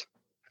it's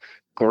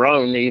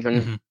grown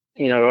even,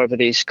 over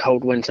these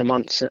cold winter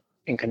months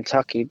in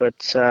Kentucky.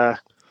 But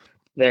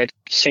they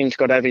seem to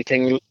got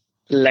everything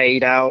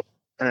laid out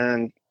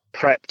and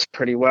prepped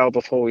pretty well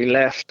before we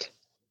left.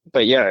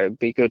 But yeah, it'd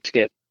be good to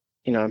get,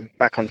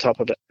 back on top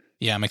of it.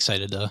 Yeah, I'm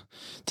excited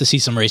to see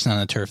some racing on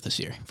the turf this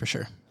year, for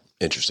sure.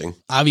 Interesting.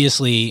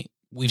 Obviously,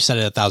 we've said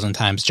it 1,000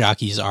 times,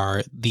 jockeys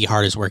are the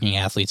hardest working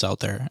athletes out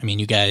there. I mean,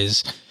 you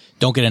guys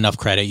don't get enough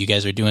credit. You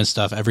guys are doing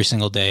stuff every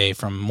single day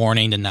from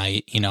morning to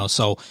night,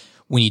 so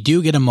when you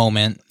do get a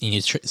moment and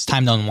it's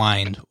time to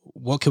unwind,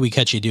 what can we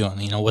catch you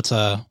doing? What's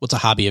a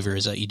hobby of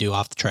yours that you do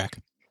off the track?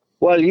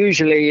 Well,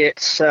 usually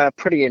it's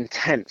pretty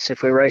intense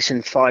if we're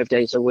racing 5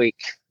 days a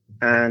week,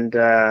 and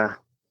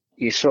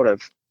you sort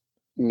of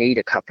need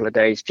a couple of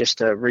days just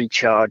to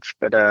recharge.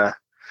 But I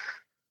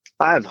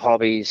have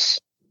hobbies,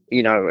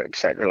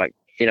 etc. Like,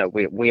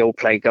 we all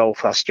play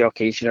golf, us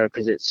jockeys,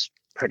 because it's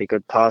pretty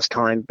good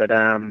pastime. But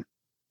I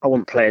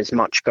wouldn't play as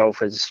much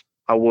golf as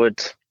I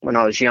would when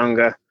I was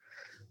younger.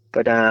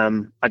 But I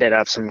did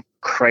have some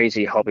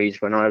crazy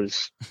hobbies when I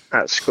was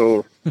at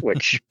school,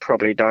 which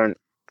probably don't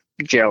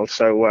gel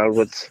so well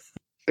with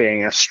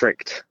being a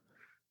strict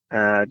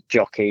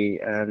jockey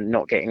and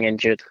not getting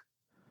injured.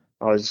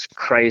 I was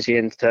crazy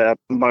into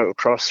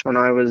motocross when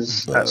I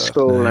was at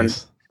school,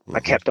 nice. And I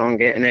kept on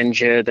getting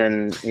injured.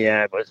 And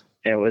yeah,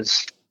 it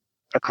was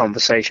a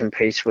conversation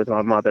piece with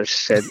my mother. She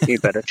said, "You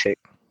better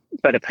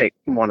pick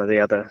one or the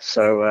other."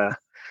 So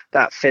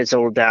that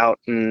fizzled out,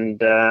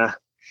 and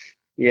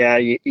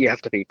you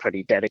have to be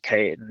pretty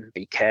dedicated and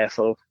be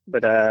careful.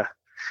 But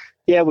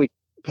we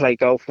play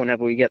golf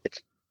whenever we get the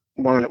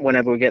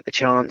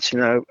chance.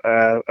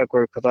 A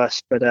group of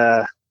us. But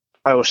I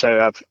also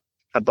have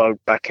a boat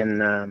back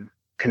in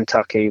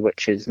Kentucky,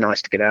 which is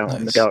nice to get out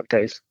on the dark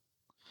days.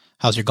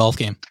 How's your golf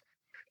game?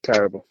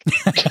 Terrible.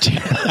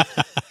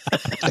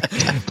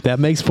 That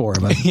makes four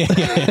of us.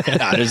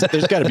 Nah,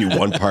 there's got to be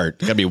one part.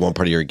 Got to be one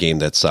part of your game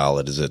that's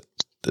solid. Is it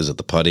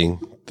the putting,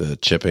 the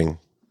chipping,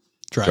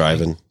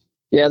 driving?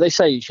 Yeah, they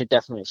say you should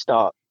definitely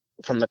start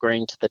from the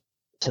green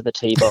to the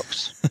tee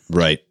box.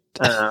 Right.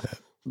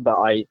 But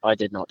I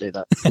did not do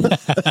that.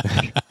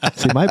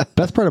 See, my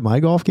best part of my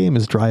golf game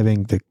is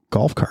driving the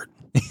golf cart.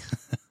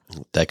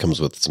 That comes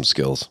with some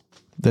skills.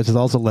 That has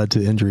also led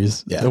to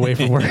injuries away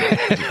from work.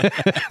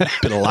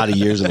 Been a lot of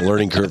years in the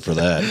learning curve for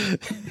that.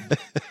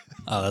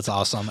 Oh, that's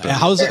awesome.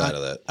 How's Side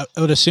of that.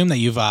 I would assume that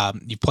you've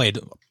played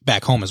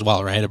back home as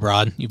well, right?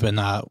 Abroad. You've been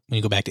when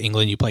you go back to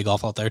England, you play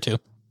golf out there too.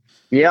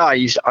 Yeah, I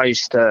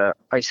used to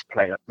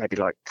play maybe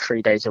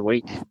 3 days a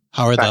week.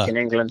 Back in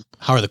England?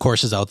 How are the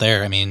courses out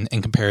there? I mean,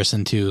 in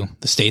comparison to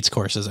the States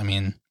courses, I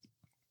mean,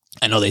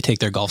 I know they take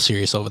their golf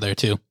serious over there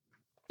too.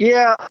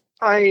 Yeah,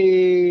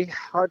 I'd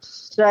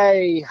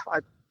say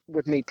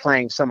with me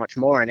playing so much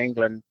more in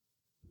England,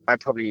 I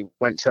probably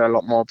went to a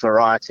lot more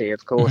variety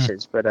of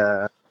courses, but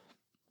I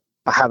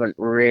haven't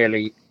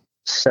really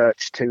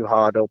searched too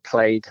hard or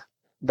played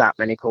that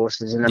many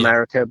courses in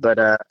America. But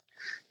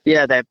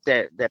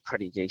they're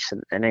pretty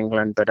decent in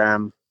England. But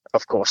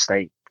of course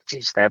there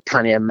are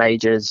plenty of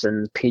majors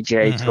and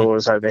PGA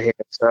tours over here.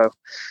 So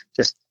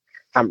just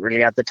haven't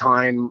really had the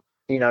time,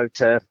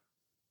 to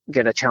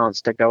get a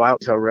chance to go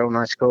out to a real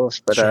nice course.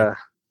 But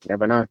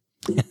never know.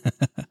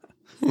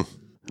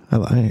 I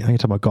can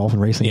talk about golf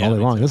and racing all day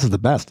long. This is the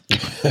best.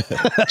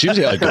 It's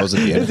usually how it goes at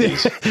the end of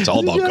these. It's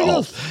all about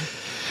golf.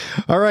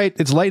 All right,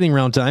 it's lightning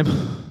round time.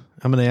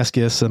 I'm going to ask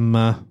you some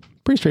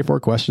pretty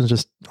straightforward questions,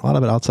 just a lot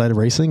of it outside of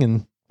racing,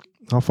 and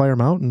I'll fire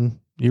them out, and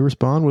you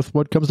respond with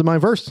what comes to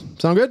mind first.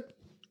 Sound good?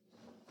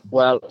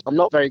 Well, I'm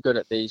not very good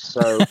at these,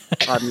 so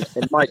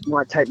it might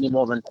take me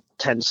more than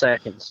 10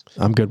 seconds.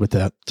 I'm good with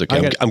that. It's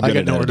okay. I'm good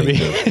at nowhere to be.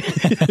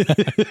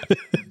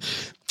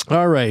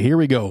 All right, here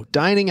we go.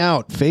 Dining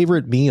out,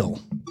 favorite meal?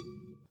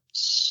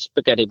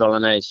 Spaghetti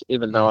bolognese,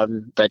 even though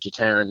I'm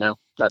vegetarian now.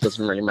 That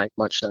doesn't really make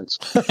much sense.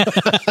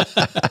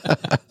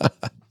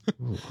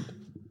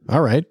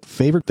 All right,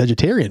 favorite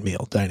vegetarian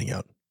meal, dining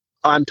out?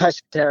 I'm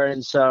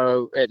pescatarian,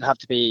 so it'd have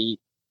to be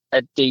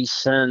a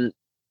decent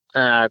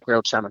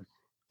grilled salmon.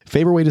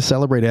 Favorite way to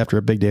celebrate after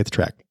a big day at the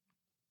track?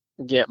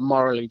 Get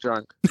morally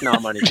drunk. No,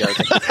 I'm only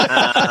joking.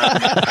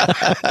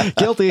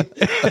 Guilty.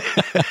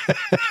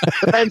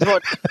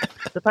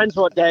 Depends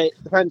what day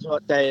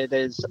it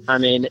is. I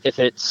mean, if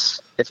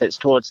it's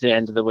towards the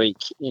end of the week,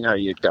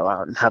 you'd go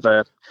out and have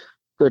a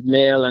good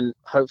meal, and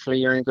hopefully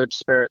you're in good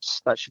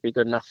spirits. That should be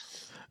good enough.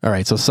 All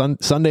right. So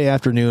Sunday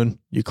afternoon,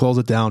 you close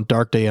it down.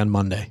 Dark day on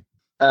Monday.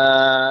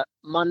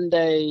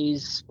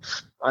 Mondays,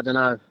 I don't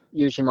know.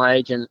 Usually my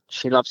agent,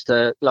 she loves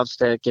to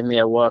give me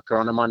a worker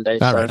on a Monday,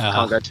 so I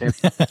can't go too.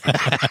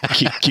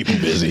 keep me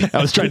busy. I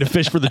was trying to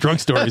fish for the drunk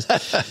stories.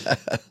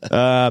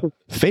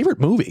 Favorite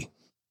movie?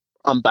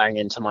 I'm bang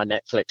into my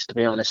Netflix, to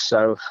be honest.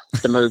 So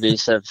the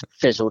movies have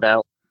fizzled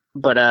out.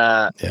 But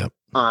Yep.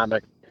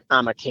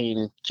 I'm a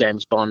keen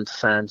James Bond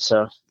fan.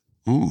 So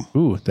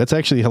Ooh, that's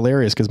actually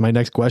hilarious because my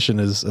next question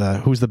is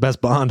who's the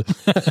best Bond?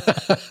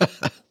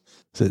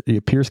 Is it a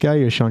Pierce guy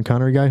or a Sean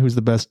Connery guy? Who's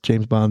the best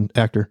James Bond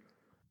actor?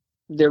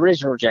 the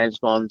original James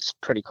Bond's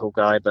a pretty cool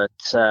guy, but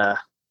I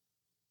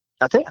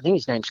think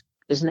his name's,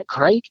 isn't it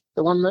Craig?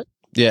 The one that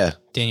Yeah.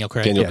 Daniel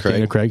Craig. Daniel Yeah, Craig.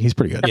 Daniel Craig. He's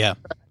pretty good. Yeah.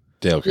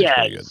 Daniel Craig's yeah,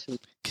 pretty good.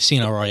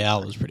 Casino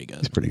Royale was pretty good.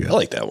 He's pretty good. I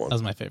like that one. That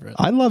was my favorite.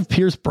 I loved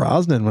Pierce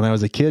Brosnan when I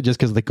was a kid just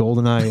because of the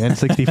GoldenEye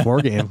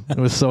N64 game. It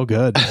was so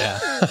good. Yeah.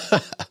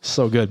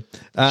 So good.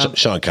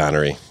 Sean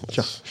Connery.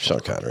 Sean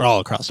Connery. We're all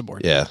across the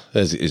board. Yeah,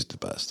 he's the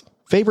best.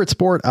 Favorite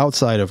sport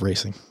outside of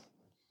racing?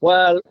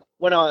 Well,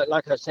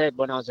 like I said,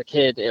 when I was a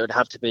kid, it would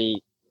have to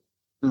be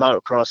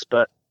motocross,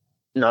 but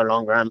no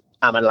longer I'm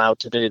allowed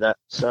to do that.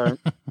 So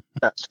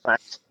that's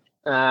fact.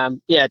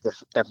 Yeah,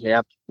 definitely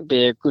have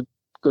be a good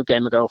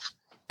game of golf.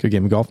 Good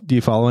game of golf. Do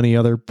you follow any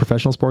other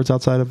professional sports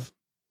outside of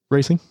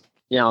racing?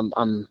 Yeah,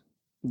 I'm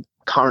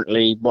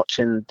currently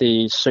watching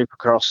the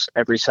Supercross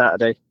every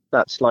Saturday.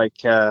 That's like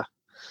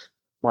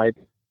my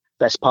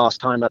best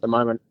pastime at the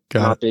moment.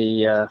 Got I'll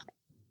be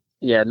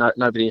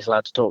nobody's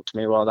allowed to talk to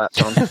me while that's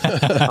on.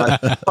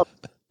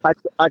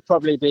 I'd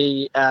probably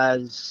be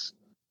as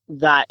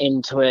that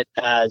into it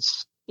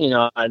as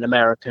an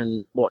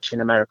American watching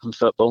American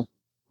football.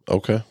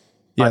 Okay.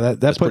 Yeah,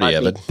 that pretty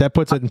avid. That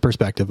puts it in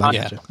perspective. I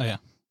Yeah. gotcha. Oh, yeah.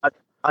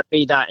 I'd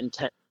be that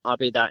intent. I'd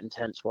be that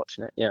intense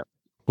watching it. Yeah.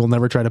 We'll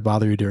never try to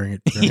bother you during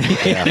it.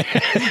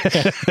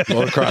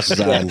 Motocross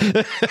is on.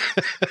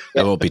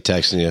 I won't be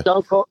texting you.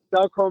 Don't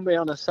call me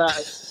on a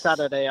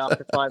Saturday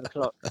after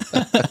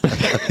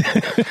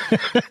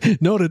 5:00.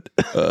 Noted.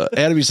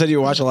 Adam, you said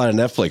you watch a lot of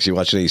Netflix. You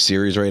watching any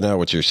series right now?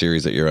 What's your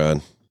series that you're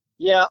on?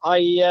 Yeah,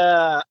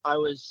 I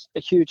was a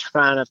huge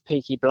fan of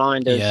Peaky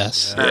Blinders.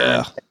 Yes.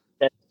 Yeah.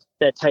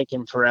 They're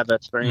taking forever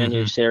to bring a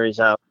new series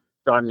out.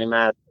 Driving me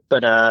mad.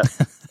 But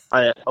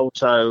I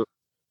also,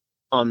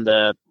 on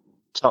the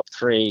top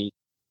 3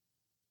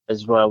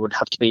 as well, would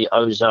have to be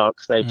Ozark.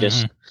 They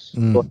just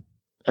put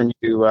a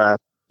new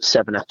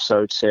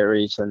 7-episode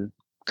series, and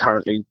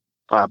currently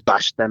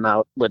bashed them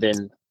out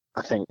within,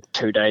 I think,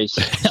 2 days.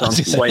 So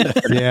I'm waiting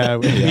for Yeah,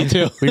 Me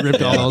too. We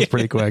ripped all those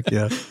pretty quick.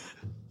 Yeah.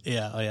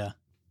 Yeah. Oh, yeah.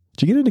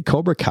 Did you get into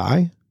Cobra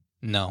Kai?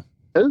 No.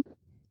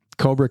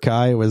 Cobra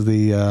Kai was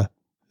the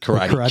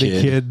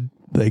Karate Kid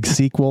like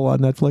sequel on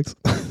Netflix.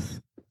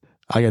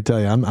 I gotta tell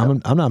you, I'm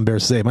not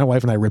embarrassed to say it. My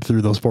wife and I ripped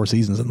through those 4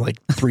 seasons in like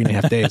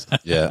 3.5 days.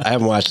 Yeah, I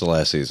haven't watched the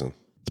last season.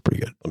 It's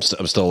pretty good.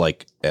 I'm still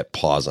like at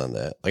pause on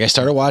that. Like I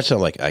started watching,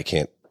 I'm like, I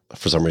can't.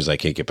 For some reason, I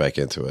can't get back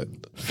into it.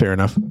 Fair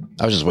enough.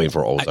 I was just waiting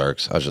for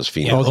Ozarks. I was just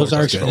fiending. Yeah, for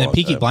Ozarks for a and then long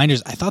Peaky time.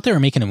 Blinders. I thought they were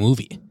making a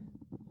movie.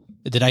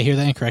 Did I hear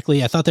that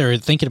incorrectly? I thought they were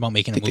thinking about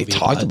making I think a movie. they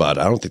talked but- about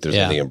it. I don't think there's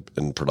Yeah. anything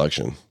in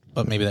production.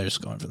 But maybe they're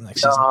just going for the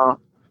next season.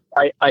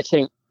 I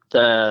think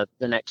the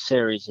next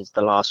series is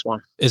the last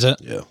one. Is it?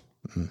 Yeah,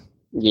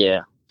 Yeah.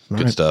 All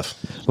good right. stuff.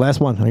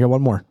 Last one. I got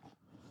one more.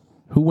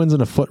 Who wins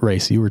in a foot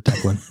race? You or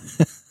Declan?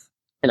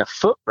 In a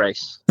foot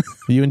race.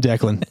 You and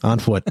Declan on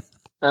foot.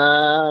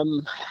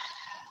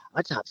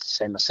 I'd have to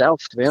say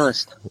myself, to be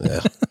honest. Yeah.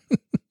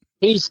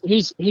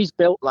 He's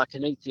built like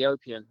an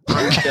Ethiopian.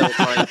 I'm built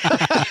like,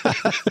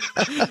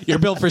 You're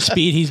built for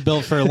speed. He's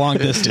built for long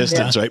distance.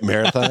 Distance, right?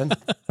 Marathon.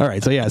 All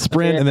right. So yeah,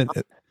 sprint and then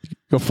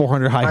go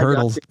 400 high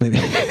hurdles. Maybe.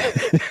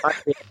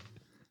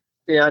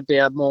 I'd be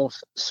a more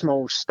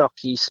small,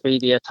 stocky,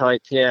 speedier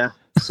type. Yeah.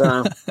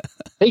 So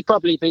he'd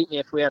probably beat me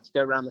if we had to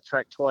go around the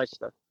track twice,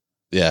 though.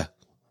 Yeah.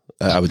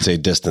 I would say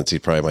distance. He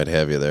probably might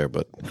have you there,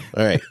 but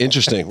all right.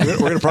 Interesting. We're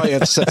going to probably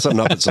have to set something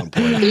up at some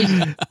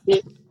point.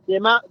 The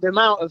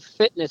amount of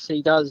fitness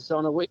he does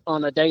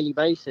on a daily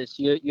basis,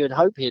 you'd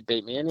hope he'd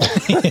beat me anyway.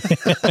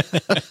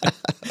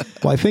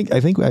 Well, I think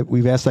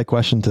we've asked that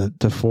question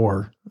to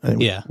 4.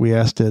 Yeah. We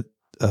asked it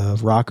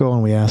of Rocco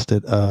and we asked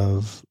it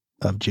of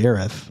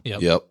Jareth,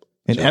 Yep.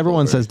 and Jump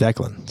everyone over. says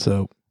Declan.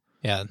 So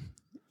Yeah.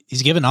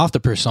 He's giving off the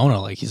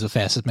persona like he's the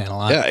fastest man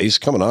alive. Yeah, he's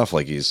coming off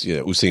like he's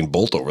Usain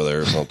Bolt over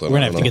there or something. We're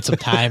going to have to get some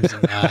times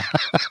and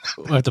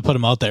we'll have to put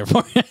him out there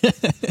for you.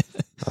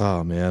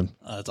 oh man.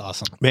 That's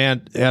awesome.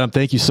 Man, Adam,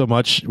 thank you so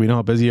much. We know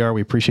how busy you are.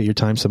 We appreciate your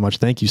time so much.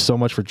 Thank you so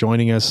much for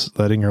joining us,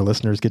 letting our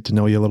listeners get to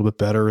know you a little bit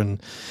better.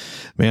 And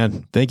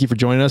man, thank you for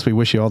joining us. We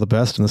wish you all the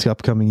best in this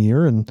upcoming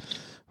year, and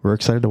we're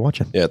excited to watch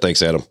it. Yeah,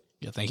 thanks, Adam.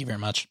 Yeah. Thank you very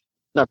much.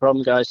 No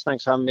problem, guys.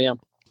 Thanks for having me on.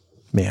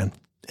 Man,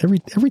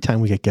 every time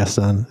we get guests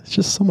on, it's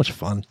just so much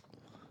fun.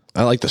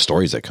 I like the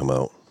stories that come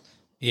out.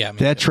 Yeah. I mean,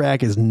 That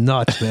track is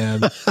nuts,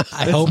 man.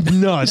 I hope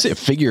nuts. Is it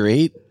figure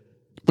 8?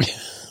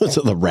 What's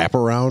it, the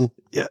wraparound?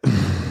 Yeah,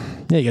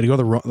 you got to go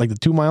the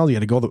 2 miles. You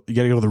got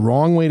to go the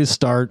wrong way to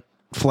start,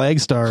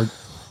 flag start,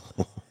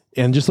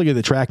 and just look at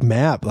the track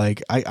map.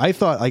 Like I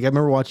thought, like I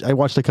remember I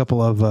watched a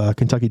couple of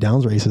Kentucky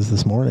Downs races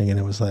this morning, and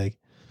it was like,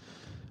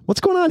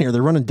 what's going on here?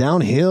 They're running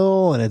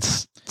downhill, and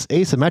it's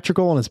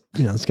asymmetrical, and it's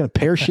kind of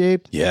pear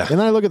shaped. Yeah. And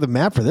then I look at the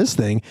map for this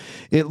thing.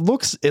 It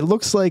looks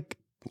like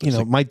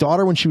my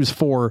daughter when she was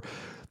 4.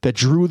 that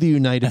drew the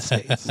United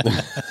States.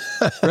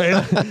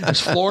 Right?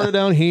 There's Florida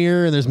down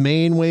here, and there's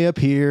Maine way up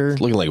here.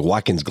 Looking like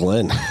Watkins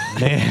Glen.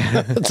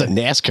 Man, That's a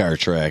NASCAR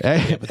track.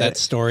 Hey, But that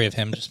story of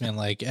him just being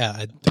like, yeah,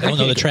 I don't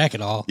know the track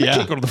at all. Yeah.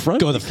 can't go to the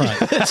front. Go to the front.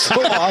 That's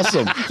so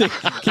awesome.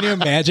 Can you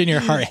imagine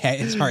his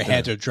heart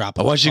had to drop?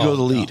 I want you to go to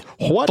the lead.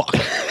 What?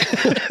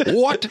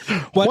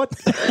 What?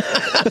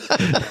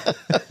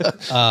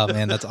 Oh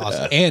man, that's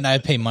awesome. And I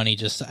pay money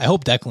I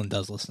hope Declan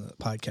does listen to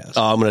the podcast.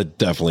 Oh, I'm going to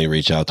definitely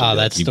reach out to him.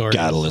 that story You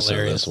got to is listen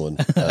hilarious. to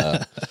this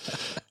one.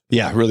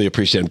 Yeah, really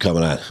appreciate him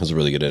coming on. It was a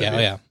really good interview.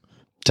 yeah.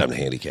 Time to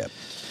handicap.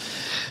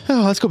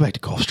 Oh, let's go back to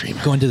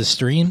Gulfstream. Going to the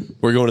stream.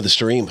 We're going to the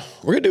stream.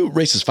 We're going to do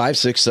races 5,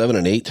 6, 7,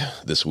 and 8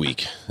 this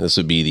week. This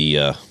would be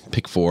the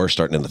pick 4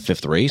 starting in the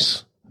 5th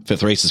race.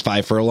 5th race is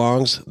 5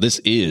 furlongs. This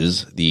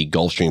is the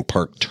Gulfstream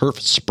Park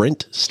Turf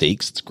Sprint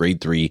Stakes. It's grade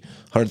 3,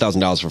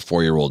 $100,000 for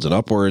 4-year-olds and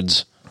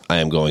upwards. I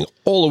am going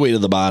all the way to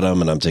the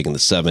bottom, and I'm taking the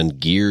 7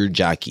 Gear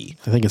Jockey.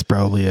 I think it's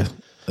probably a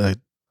A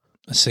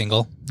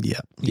single. yeah.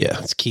 Yeah,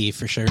 That's key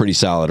for sure. pretty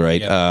solid,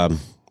 right? Yep.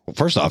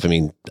 First off, I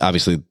mean,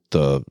 obviously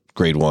the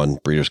grade 1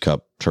 Breeders'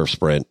 Cup Turf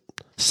Sprint.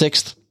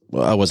 6th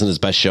wasn't his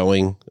best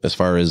showing as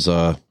far as,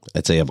 I'd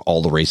say, of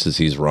all the races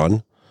he's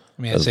run.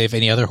 I mean, I'd say if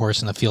any other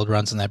horse in the field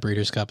runs in that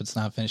Breeders' Cup, it's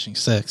not finishing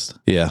 6th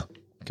Yeah.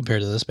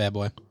 compared to this bad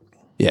boy.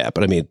 Yeah,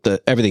 but I mean,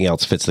 everything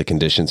else fits the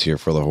conditions here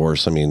for the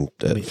horse. I mean,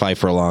 5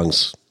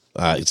 furlongs,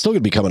 it's still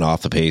going to be coming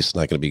off the pace,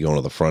 not going to be going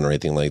to the front or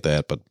anything like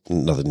that, but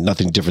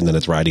nothing different than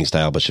its riding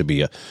style, but should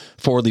be a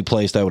forwardly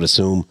placed, I would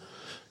assume,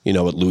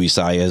 what Louis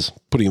Saez,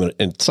 putting him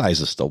in,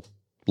 Saez is still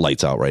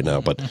lights out right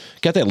now, but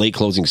got that late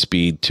closing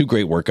speed, 2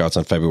 great workouts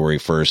on February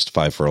 1st,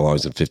 5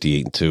 furlongs and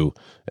 58 and 2,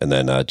 and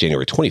then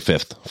January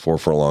 25th, 4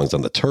 furlongs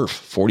on the turf,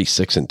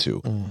 46 and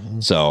 2.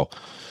 So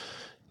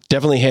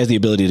definitely has the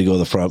ability to go to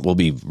the front. We'll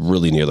be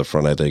really near the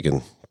front, I think,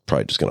 and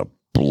probably just going to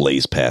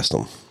blaze past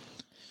them.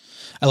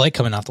 I like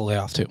coming off the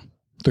layoff too.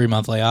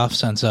 3-month layoff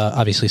since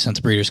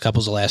Breeders' Cup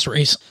was the last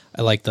race.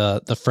 I like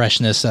the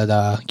freshness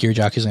that Gear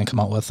Jockey's going to come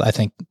out with. I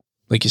think,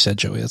 like you said,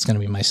 Joey, that's going to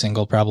be my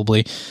single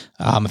probably.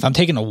 If I'm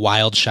taking a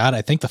wild shot,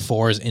 I think the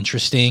 4 is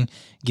interesting.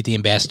 Get the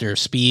Ambassador of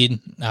Speed.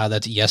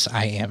 That's Yes,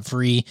 I Am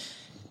Free.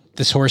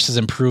 This horse is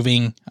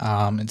improving.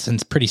 It's in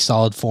pretty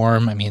solid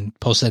form. I mean,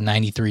 posted at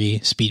 93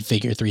 speed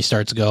figure, 3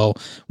 starts ago,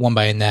 won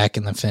by a neck,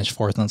 and then finished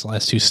 4th in his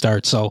last 2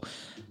 starts. So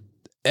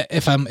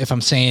if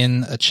I'm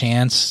saying a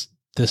chance,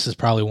 this is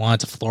probably one.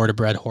 It's a Florida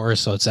bred horse,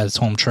 so it's at its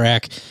home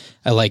track.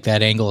 I like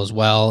that angle as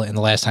well. And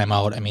the last time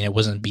out, I mean, it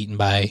wasn't beaten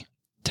by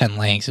 10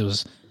 lengths. It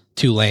was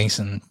 2 lengths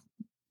and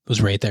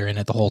was right there in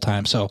it the whole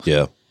time. So,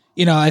 Yeah.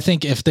 I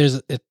think if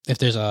there's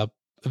a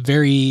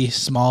very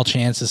small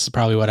chance, this is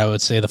probably what I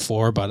would say the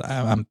 4, but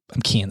I'm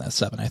keying that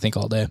 7, I think,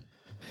 all day.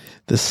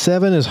 The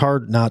 7 is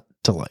hard not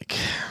to like.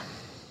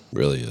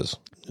 Really is.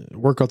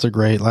 Workouts are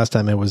great. Last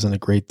time it was in a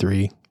grade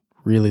 3.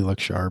 Really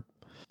looked sharp.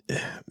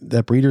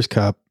 That Breeders'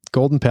 Cup,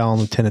 Golden Pal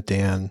and Lieutenant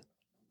Dan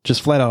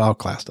just flat out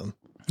outclassed them.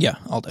 Yeah,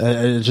 all day.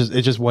 It's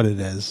just what it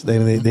is.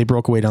 They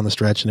broke away down the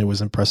stretch, and it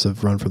was an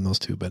impressive run from those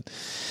 2. But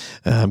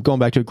going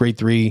back to a grade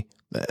 3,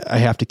 I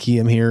have to key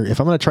him here. If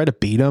I'm going to try to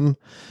beat him,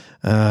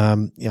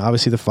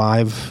 obviously the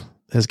 5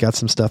 has got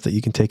some stuff that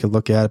you can take a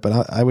look at,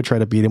 but I would try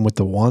to beat him with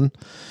the 1.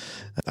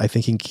 I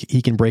think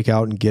he can break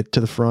out and get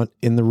to the front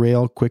in the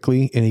rail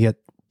quickly, and he got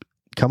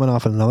coming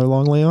off another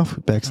long layoff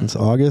back since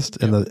August,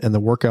 and the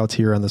workouts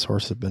here on this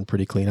horse have been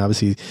pretty clean.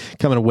 Obviously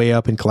coming way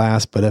up in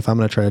class, but if I'm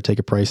going to try to take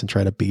a price and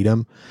try to beat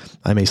him,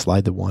 I may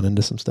slide the 1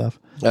 into some stuff.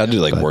 I do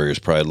like Warriors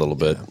Pride a little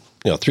bit.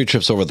 3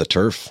 trips over the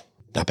turf,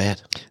 not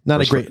bad. Not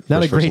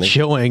a great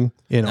showing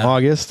in No.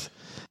 August.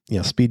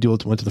 Speed Duel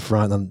went to the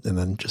front and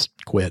then just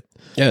quit.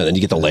 Yeah, and then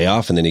you get the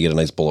layoff, and then you get a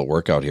nice bullet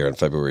workout here on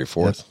February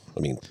 4th. I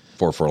mean,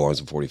 4 furlongs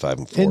and 45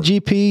 and 4. And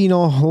GP, a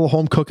little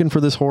home cooking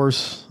for this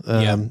horse.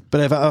 Yeah.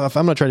 But if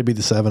I'm going to try to beat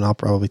the 7, I'll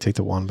probably take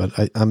the 1. But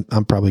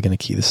I'm probably going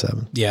to key the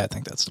 7. Yeah, I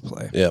think that's the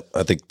play. Yeah,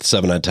 I think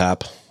 7 on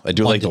top. I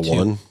do 1 like to the 2.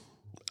 1.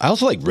 I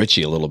also like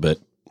Richie a little bit.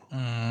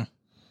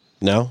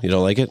 No, you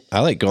don't like it?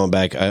 I like going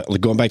back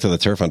to the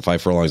turf on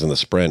 5 furlongs in the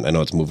sprint. I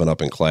know it's moving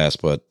up in class,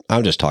 but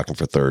I'm just talking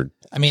for third.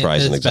 I mean,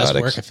 tries and it's best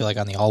exotics. work, I feel like,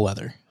 on the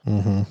all-weather.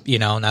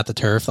 Not the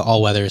turf. The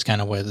all-weather is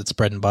kind of where it's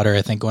bread and butter.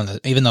 I think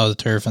even though the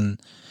turf and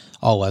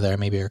all-weather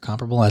maybe are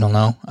comparable, I don't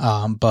know.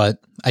 But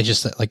I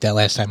just like that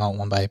last time out,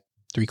 won by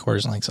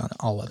 3/4 lengths on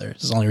all-weather.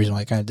 It's the only reason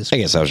why I kind of I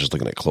disagree. guess I was just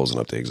looking at closing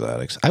up the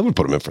exotics. I would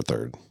put him in for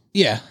third.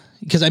 Yeah,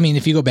 because I mean,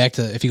 if you go back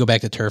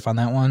to turf on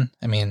that one,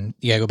 I mean,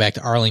 you got to go back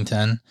to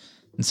Arlington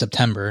in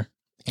September.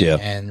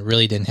 And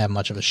really didn't have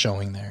much of a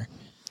showing there.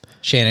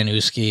 Shannon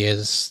Uski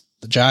is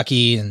the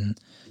jockey, and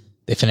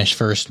they finished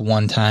first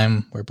one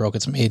time where it broke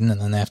its maiden, and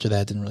then after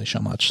that didn't really show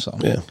much. So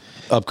Yeah.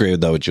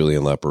 Upgraded though with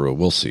Julian Leperoux.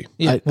 We'll see.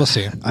 yeah, we'll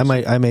see. I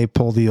may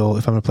pull the old,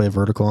 if I'm going to play a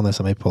vertical on this,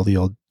 I may pull the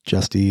old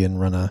Justy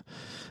and run a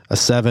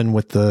 7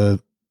 with the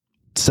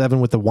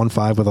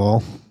 1-5 with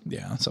all.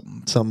 Yeah,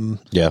 something Something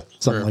Yeah.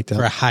 like that.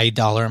 for a high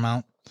dollar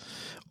amount.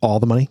 all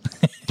the money.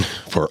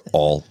 For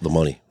all the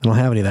money. I don't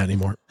have any of that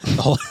anymore.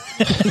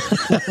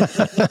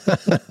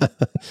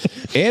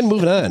 And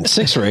moving on,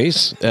 6th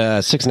race,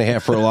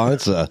 6.5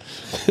 furlongs.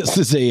 This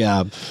is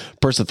a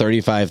purse of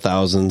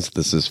 35,000.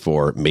 This is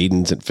for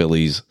maidens and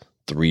fillies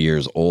 3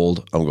 years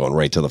old. I'm going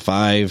right to the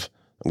 5.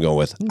 I'm going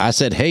with I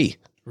Said Hey.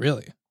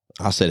 Really?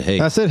 I said hey.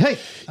 I said hey.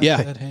 Yeah.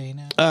 I said, hey,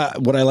 now.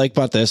 What I like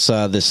about this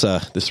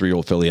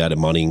 3-year-old filly out of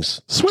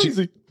Munnings.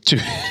 Sweezy.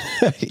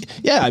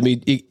 Yeah, I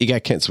mean, you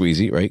got Kent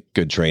Sweezy, right?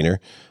 Good trainer,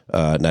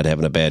 not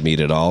having a bad meet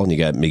at all, and you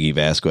got Miggy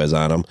Vasquez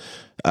on him.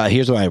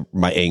 Here's why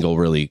my angle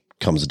really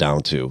comes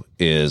down to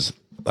is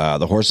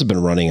the horse has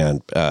been running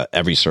on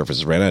every surface.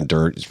 He's ran on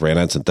dirt, he's ran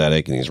on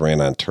synthetic, and he's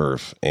ran on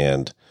turf.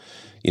 And,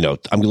 you know,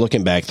 I'm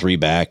looking back 3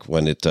 back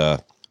when it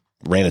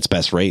ran its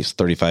best race,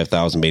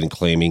 35,000 maiden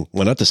claiming,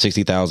 went up to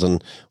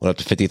 60,000, went up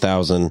to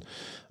 50,000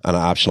 on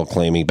an optional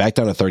claiming, back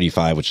down to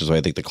 35, which is what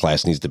I think the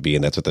class needs to be,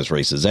 and that's what this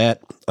race is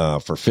at.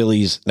 For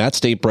fillies, not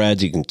state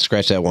breds, you can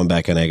scratch that one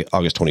back on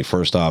August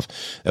 21st off.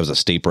 It was a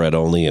state bred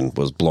only and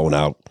was blown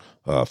out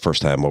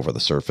first time over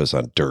the surface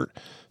on dirt.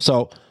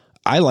 So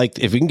I like,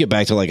 if we can get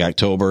back to like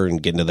October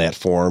and get into that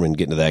form and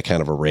get into that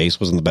kind of a race,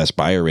 wasn't the best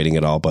buyer rating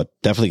at all, but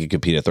definitely could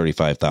compete at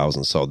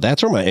 35,000. So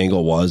that's where my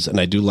angle was. And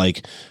I do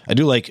like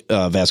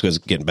Vasquez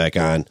getting back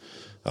on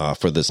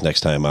for this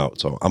next time out.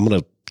 So I'm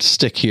going to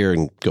stick here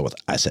and go with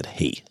I Said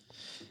Hey.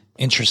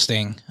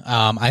 Interesting.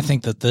 I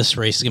think that this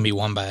race is going to be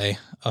won by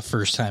a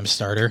first-time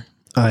starter.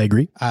 I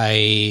agree.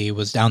 I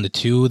was down to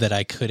 2 that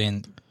I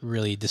couldn't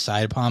really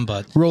decide upon,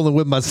 but Rolling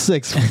with my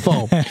 6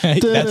 foam.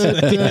 that's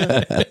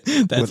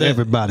what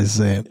everybody's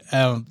saying.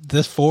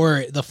 The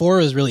 4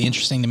 is really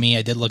interesting to me.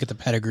 I did look at the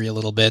pedigree a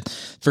little bit.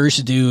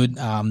 First dude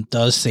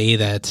does say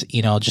that,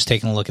 you know, just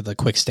taking a look at the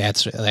quick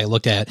stats that I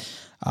looked at,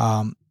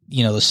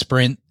 you know, the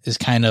sprint is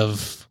kind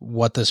of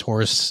what this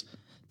horse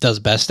does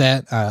best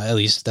at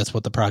least that's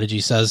what the Prodigy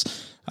says.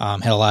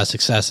 Had a lot of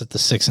success at the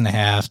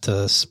 6.5 to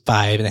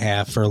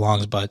 5.5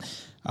 furlongs, but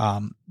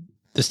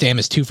the stam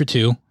is 2 for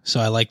 2, so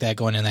I like that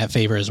going in that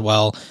favor as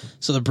well.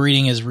 So the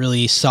breeding is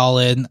really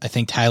solid. I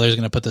think Tyler's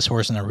going to put this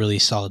horse in a really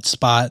solid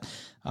spot.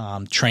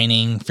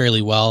 Training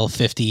fairly well,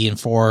 50 and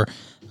 4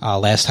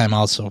 last time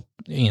out, so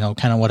you know,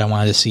 kind of what I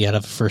wanted to see out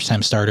of a first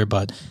time starter.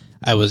 But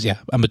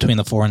I'm between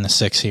the 4 and the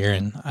 6 here,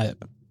 and I'm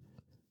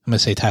going to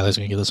say Tyler's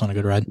going to give this one a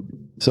good ride.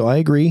 So I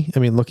agree. I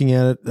mean, looking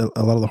at it,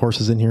 a lot of the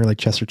horses in here, like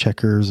Chester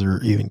Checkers or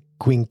even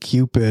Queen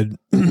Cupid,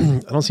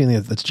 I don't see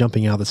anything that's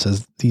jumping out that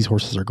says these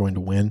horses are going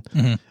to win.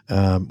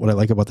 Mm-hmm. What I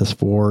like about this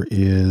 4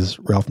 is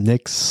Ralph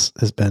Nix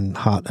has been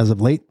hot as of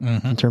late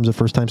in terms of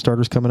first-time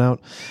starters coming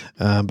out.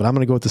 But I'm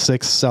going to go with the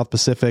 6, South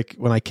Pacific.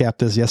 When I capped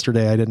this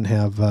yesterday, I didn't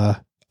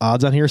have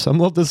odds on here, so I'm a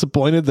little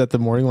disappointed that the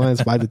morning line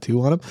is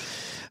 5-2 on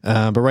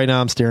him. But right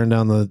now I'm staring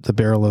down the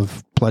barrel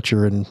of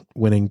Pletcher and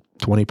winning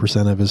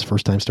 20% of his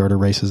first time starter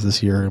races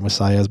this year, and with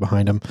Saez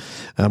behind him.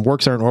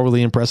 Works aren't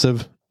overly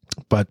impressive,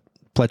 but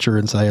Pletcher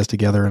and Saez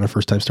together in a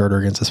first time starter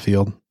against this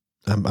field,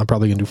 I'm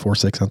probably going to do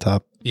 4-6 on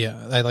top. Yeah,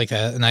 I like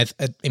that. And I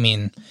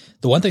mean,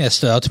 the one thing that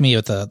stood out to me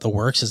with the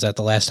Works is that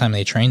the last time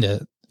they trained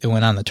it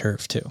went on the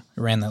turf too.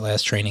 It ran that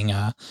last training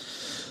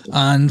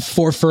on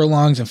 4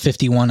 furlongs and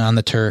 51 on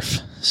the turf.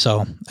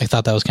 So I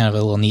thought that was kind of a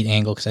little neat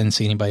angle because I didn't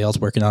see anybody else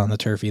working on the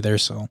turf either.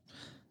 So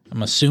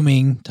I'm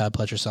assuming Todd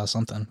Pletcher saw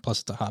something.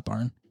 Plus it's a hot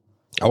barn.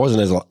 I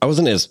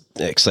wasn't as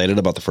excited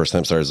about the first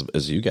time starters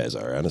as you guys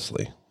are,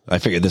 honestly. I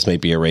figured this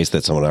might be a race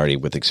that someone already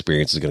with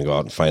experience is going to go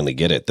out and finally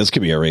get it. This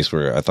could be a race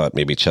where I thought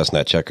maybe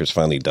Chestnut Checkers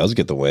finally does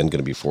get the win,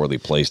 going to be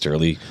 4ly placed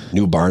early.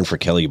 New barn for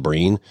Kelly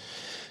Breen.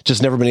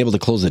 Just never been able to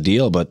close the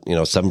deal, but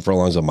 7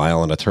 furlongs a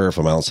mile on a turf,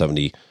 a mile and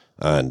 70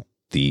 on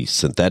the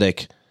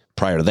synthetic.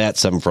 Prior to that,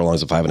 7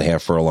 furlongs and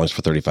 5.5 furlongs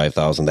for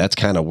 35,000. That's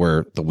kind of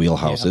where the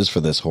wheelhouse is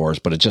for this horse,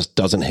 but it just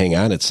doesn't hang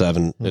on at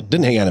 7. It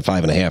didn't hang on at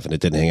 5.5, and it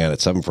didn't hang on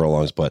at 7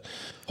 furlongs. But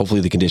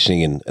hopefully, the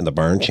conditioning and the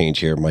barn change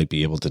here might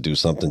be able to do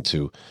something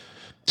to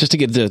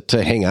get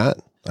to hang on.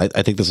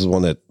 I think this is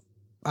one that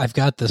I've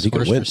got this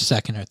horse for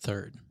 2nd or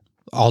 3rd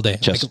all day.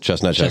 Chestnut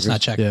Checkers.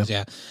 Chestnut Checkers,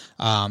 yeah.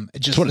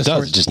 That's what it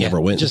does. It just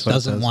never wins. It just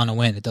doesn't want to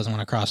win. It doesn't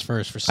want to cross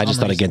first for some I just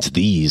thought reason. against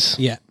these.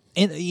 Yeah.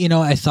 And,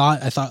 I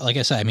thought, like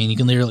I said, I mean, you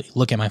can literally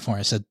look at my form.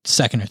 I said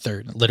 2nd or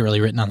 3rd, literally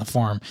written on the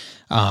form.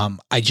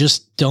 I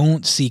just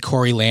don't see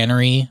Corey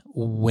Lannery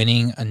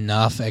winning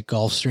enough at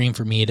Gulfstream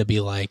for me to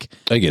be like,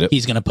 I get it.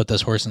 He's going to put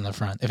this horse in the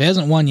front. If it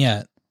hasn't won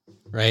yet,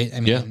 right?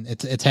 I mean,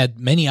 it's had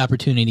many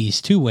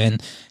opportunities to win.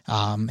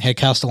 Had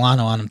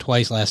Castellano on him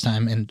twice last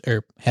time,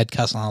 or had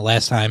Castellano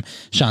last time,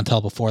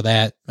 Chantel before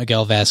that,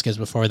 Miguel Vasquez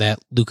before that,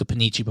 Luca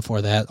Panici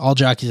before that. All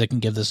jockeys that can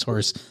give this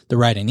horse the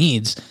ride it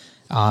needs.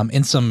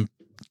 In some,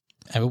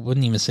 I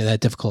wouldn't even say that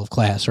difficult of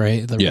class,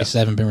 right? The races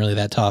haven't been really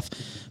that tough.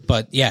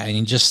 But yeah, I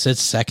mean, just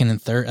sits 2nd and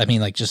 3rd. I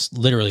mean, like just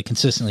literally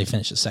consistently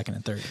finishes 2nd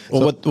and 3rd.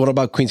 Well, what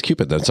about Queen's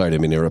Cupid then? Sorry, I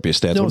didn't mean to interrupt your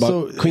stats. No, what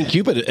about Queen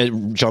Cupid?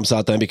 It jumps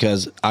out then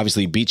because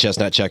obviously beat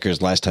Chestnut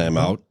Checkers last time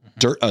out.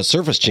 Dirt,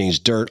 surface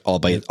changed dirt,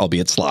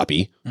 albeit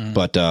sloppy,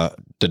 but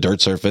the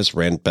dirt surface,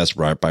 ran best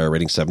buyer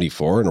rating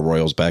 74, and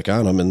Arroyo's back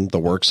on him, and the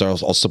works are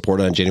all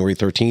supported on January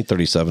 13th,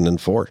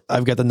 37-4.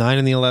 I've got the 9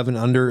 and the 11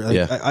 under.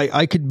 Yeah.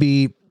 I could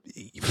be,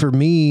 for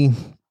me,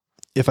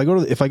 if I go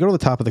to the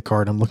top of the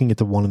card, I'm looking at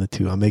the 1 and the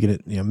 2. I'm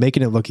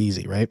making it look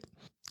easy, right?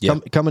 Yeah.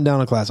 Coming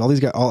down a class. A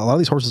lot of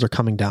these horses are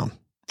coming down,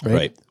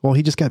 right? Well,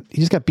 he just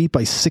got beat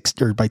by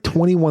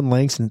 21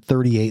 lengths and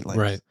 38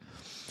 lengths. Right.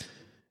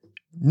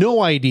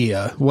 No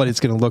idea what it's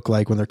going to look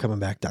like when they're coming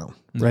back down,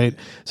 right?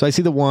 So I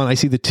see the 1, I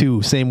see the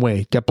 2, same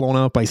way. Got blown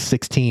out by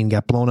 16,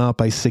 got blown out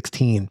by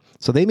 16.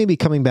 So they may be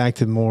coming back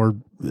to more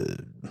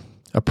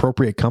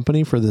appropriate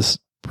company for this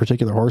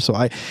particular horse.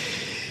 So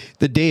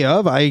the day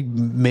of, I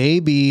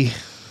may be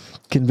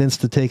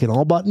convinced to take an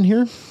all button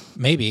here.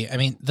 Maybe. I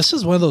mean, this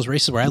is one of those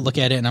races where I look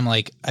at it and I'm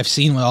like, I've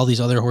seen what all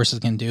these other horses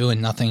can do and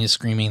nothing is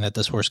screaming that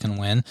this horse can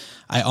win.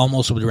 I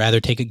almost would rather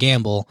take a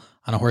gamble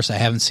on a horse I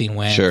haven't seen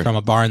win from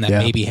a barn that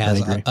maybe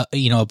has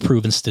a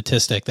proven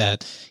statistic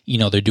that,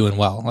 they're doing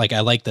well. Like I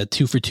like the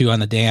 2 for 2 on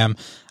the dam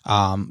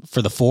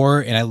for the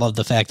 4. And I love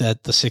the fact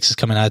that the 6 is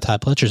coming out of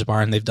Todd Pletcher's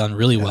barn. They've done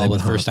really well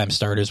with first time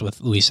starters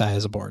with Luis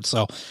Saez aboard.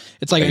 So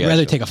it's like, I'd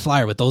rather take a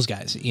flyer with those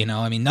guys,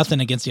 I mean, nothing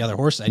against the other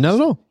horse.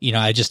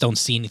 I just don't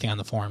see anything on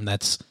the form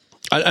that's,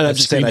 I'm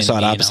just saying I saw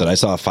it opposite. I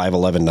saw 5,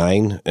 11,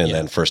 9, and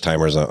then first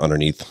timers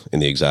underneath in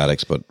the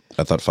exotics, but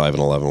I thought 5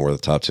 and 11 were the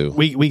top 2.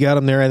 We got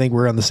them there. I think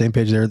we're on the same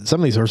page there. Some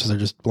of these horses are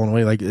just blown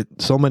away. Like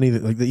so many,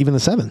 like even the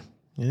 7,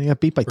 they got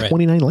beat by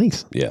 29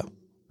 lengths. Yeah.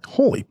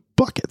 Holy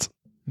buckets.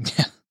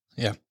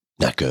 Yeah.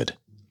 Not good.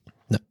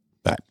 No.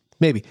 All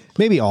right.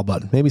 Maybe all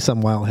button. Maybe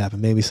something wild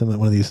happened. Maybe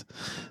one of these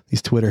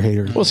Twitter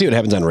haters. We'll see what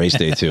happens on race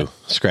day too.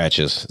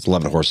 Scratches. It's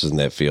 11 horses in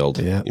that field.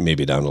 Yeah. You may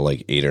be down to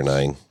like 8 or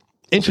 9.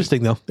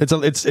 Interesting though.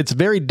 It's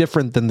very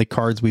different than the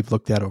cards we've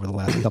looked at over the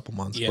last couple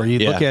months, where you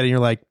look at it and you're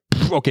like,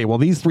 okay, well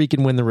these 3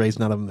 can win the race.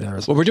 None of them are.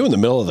 Well, we're doing the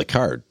middle of the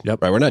card, right?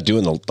 We're not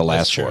doing the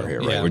last 4 here,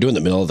 right? Yeah. We're doing the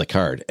middle of the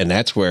card, and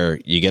that's where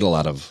you get a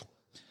lot of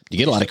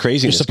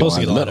craziness. You're supposed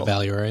to get a lot middle. of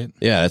value, right?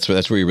 Yeah,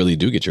 that's where you really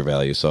do get your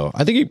value. So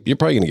I think you're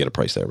probably going to get a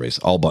price that race.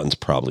 All buttons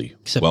probably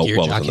Except well gear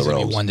within jockey's the gonna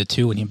be realms. 1 to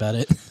 2 when you bet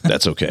it.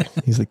 That's okay.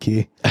 He's the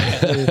key.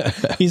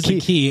 He's the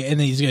key, and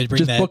then he's going to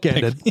bring Just that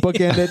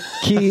bookended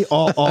key.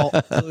 All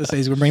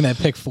He's going to bring that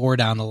pick 4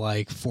 down to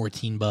like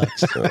 $14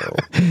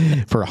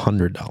 for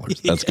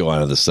 $100. Let's go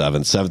on to the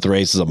 7th. 7th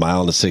race is a mile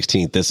and the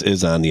 16th. This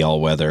is on the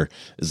all weather.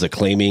 This is a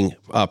claiming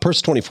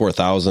purse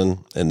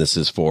 24,000, and this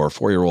is for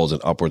 4-year-olds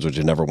and upwards, which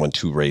have never won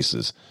 2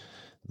 races.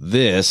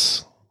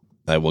 This,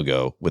 I will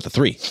go with the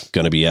 3.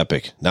 Going to be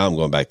epic. Now I'm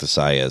going back to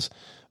Saez.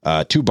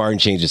 2 barn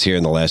changes here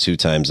in the last 2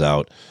 times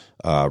out.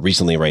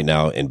 Recently, right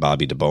now, in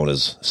Bobby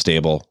DeBona's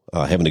stable.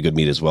 Having a good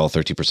meet as well,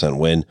 13%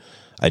 win.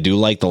 I do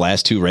like the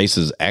last 2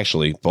 races,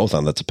 actually, both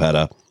on the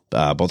Tapeta.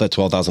 Both at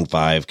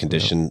 12,005,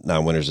 condition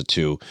non-winners at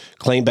 2.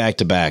 Claim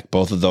back-to-back.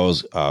 Both of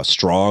those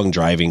strong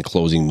driving,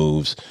 closing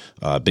moves,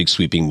 big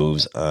sweeping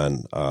moves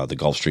on the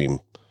Gulfstream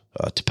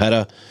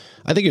Tapeta.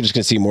 I think you're just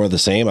going to see more of the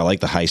same. I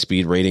like the high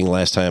speed rating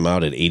last time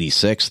out at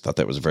 86. Thought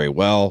that was very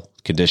well.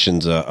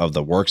 Conditions of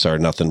the works are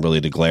nothing really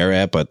to glare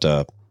at, but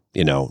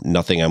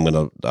nothing I'm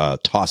going to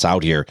toss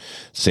out here to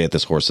say that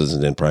this horse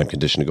isn't in prime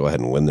condition to go ahead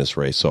and win this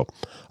race. So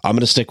I'm going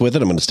to stick with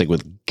it. I'm going to stick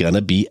with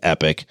Gonna Be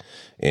Epic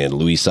and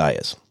Luis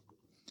Saez.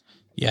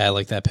 Yeah, I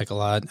like that pick a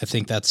lot. I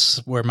think that's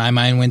where my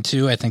mind went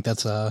to. I think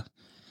that's going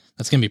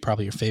to be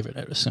probably your favorite,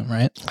 I'd assume,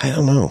 right? I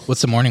don't know.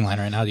 What's the morning line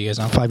right now? Do you guys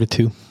know? 5 to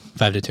 2.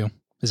 5 to 2.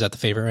 Is that the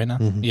favorite right now?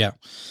 Mm-hmm. Yeah.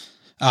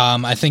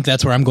 I think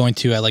that's where I'm going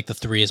to. I like the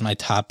 3 as my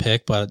top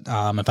pick, but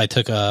if I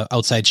took a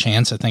outside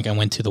chance, I think I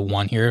went to the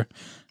 1 here,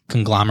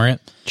 Conglomerate.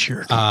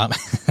 Sure.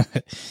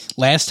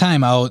 Last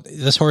time out,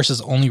 this horse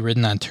has only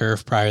ridden on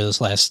turf prior to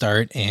this last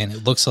start, and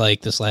it looks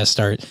like this last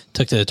start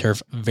took to the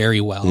turf very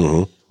well.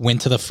 Mm-hmm.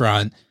 Went to the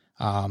front.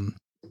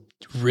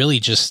 Really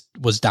just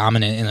was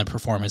dominant in the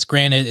performance.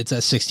 Granted, it's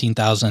at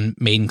 16,000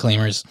 maiden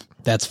claimers.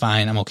 That's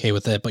fine. I'm okay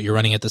with it, but you're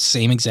running at the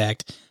same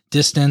exact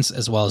distance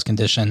as well as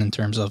condition in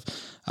terms of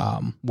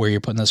where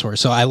you're putting this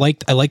horse. So I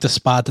like the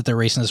spot that they're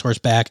racing this horse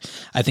back.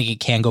 I think it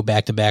can go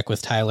back to back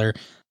with Tyler.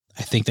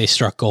 I think they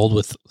struck gold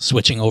with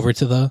switching over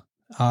to the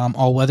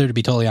all weather, to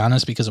be totally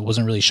honest, because it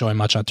wasn't really showing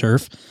much on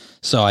turf.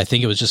 So I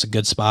think it was just a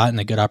good spot and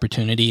a good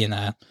opportunity. And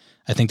I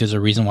think there's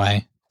a reason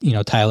why,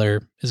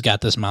 Tyler has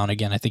got this mount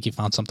again. I think he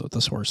found something with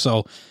this horse.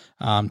 So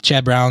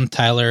Chad Brown,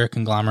 Tyler,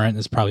 Conglomerate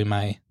is probably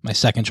my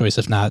second choice,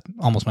 if not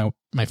almost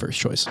my first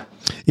choice.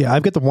 Yeah,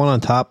 I've got the 1 on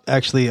top.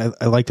 Actually,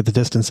 I liked the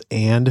distance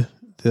and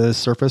the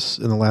surface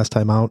in the last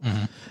time out.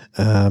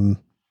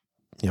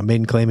 Mm-hmm.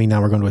 Maiden claiming,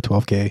 now we're going to a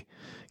 12K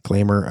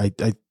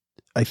claimer.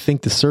 I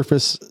think the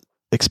surface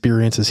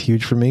experience is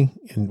huge for me,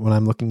 and when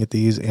I'm looking at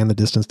these, and the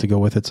distance to go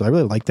with it. So I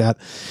really like that.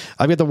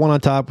 I've got the 1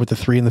 on top with the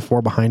 3 and the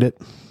 4 behind it.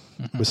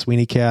 Mm-hmm. With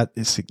Sweeney Cat,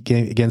 it's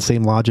again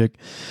same logic.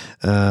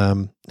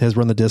 Has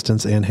run the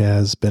distance and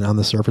has been on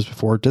the surface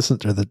before.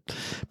 Distance or the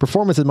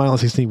performance at mile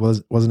 16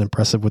 wasn't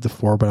impressive with the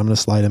 4, but I'm going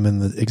to slide him in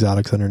the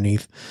exotics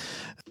underneath.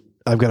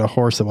 I've got a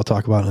horse that we'll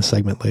talk about in a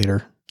segment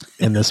later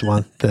in this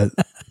one that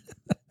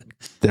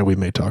we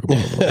may talk about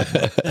a little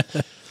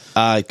bit.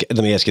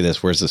 Let me ask you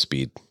this: where's the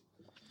speed?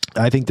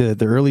 I think the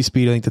early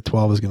speed, I think the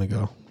 12 is going to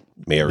go.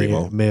 Mayor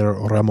Remo. Mayor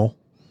Remo.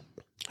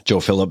 Joe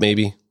Phillip,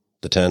 maybe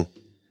the 10.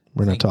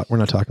 We're not talking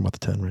about the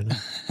 10 right now.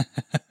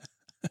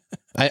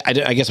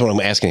 I guess what I'm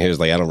asking here is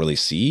like I don't really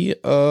see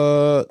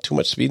too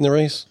much speed in the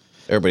race.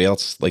 Everybody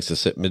else likes to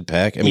sit mid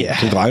pack. I mean,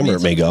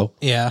 Conglomerate may go.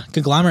 Yeah,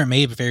 Conglomerate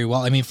may very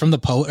well. I mean, from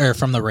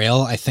the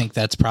rail, I think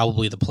that's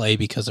probably the play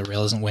because the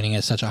rail isn't winning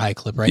at such a high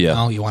clip right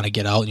now. You want to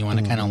get out and you want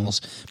to kind of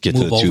almost get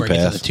move to the over and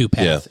get to the 2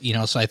 path. Yeah. You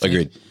know, so I think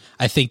Agreed.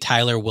 I think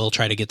Tyler will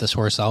try to get this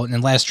horse out. And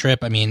then last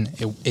trip, I mean,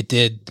 it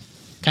did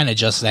kind of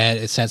just that.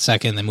 It sat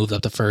second, then moved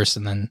up to first,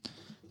 and then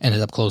ended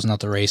up closing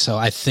out the race. So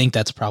I think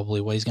that's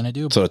probably what he's going to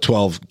do. So a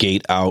 12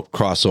 gate out,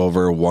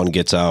 crossover, one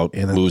gets out,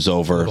 And then moves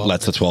over,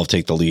 lets the 12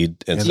 take the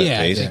lead and set Yeah,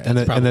 pace. yeah. And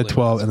the probably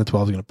 12 is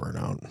going to burn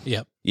out.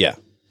 Yep. Yeah,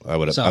 I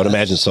would So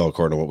imagine so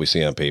according to what we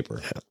see on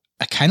paper.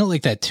 I kind of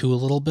like that too a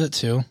little bit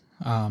too.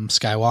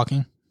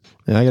 Skywalking.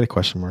 Yeah, I got a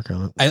question mark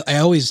on it. I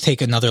always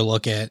take another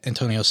look at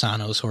Antonio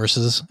Sano's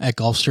horses at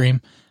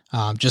Gulfstream.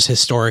 Just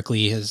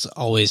historically has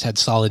always had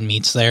solid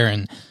meets there.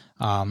 And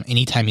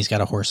anytime he's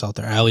got a horse out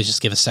there, I always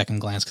just give a second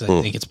glance because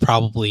I think it's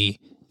probably,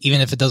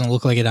 even if it doesn't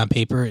look like it on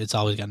paper, it's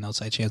always got an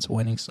outside chance of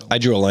winning. So I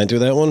drew a line through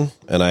that one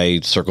and I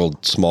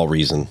circled Small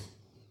Reason,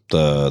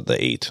 the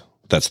 8.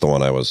 That's the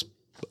one I was,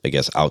 I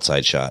guess,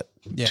 outside shot.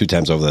 Yeah. 2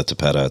 times over the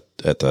Tapeta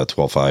at the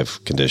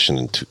 12.5 condition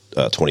and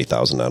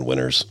 20,000 on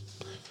winners.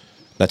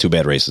 Not too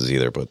bad races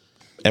either, but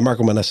and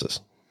Marco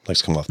Meneses likes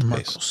to come off the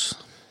pace.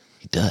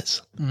 He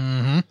does.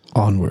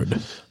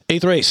 Onward.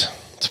 8th race.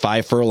 It's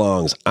 5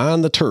 furlongs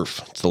on the turf.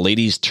 It's the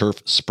Ladies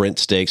Turf Sprint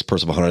Stakes,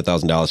 purse of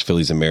 $100,000,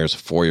 fillies and mares,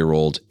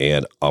 4-year-olds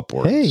and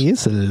upwards. Hey,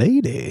 it's a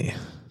lady.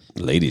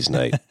 Ladies'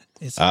 night.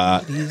 it's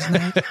ladies'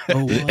 night.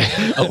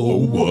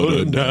 What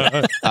a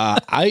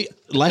night.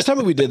 Last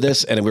time we did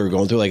this and we were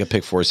going through like a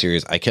pick 4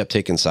 series, I kept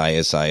taking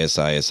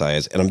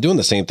Sayas, and I'm doing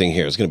the same thing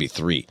here. It's going to be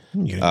 3.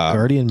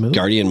 Guardian Moon?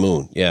 Guardian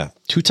Moon, yeah.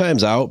 2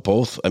 times out,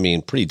 both, I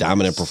mean, pretty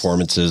dominant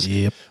performances.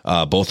 Yep.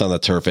 Both on the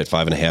turf at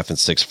 5.5 and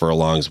 6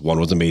 furlongs. One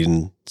was a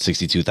maiden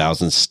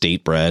 62,000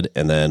 state bred,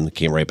 and then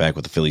came right back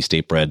with the filly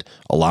state bred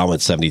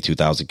allowance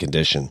 72,000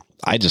 condition.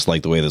 I just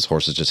like the way this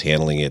horse is just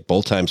handling it.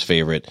 Both times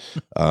favorite.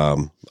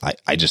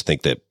 I just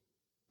think that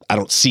I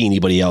don't see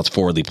anybody else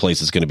forwardly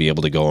placed is going to be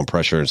able to go and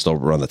pressure and still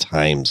run the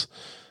times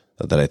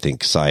that I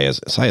think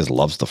Sayas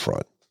loves the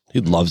front.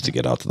 He loves to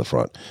get out to the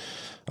front.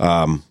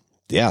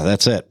 Yeah,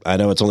 that's it. I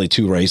know it's only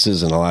 2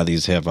 races, and a lot of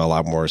these have a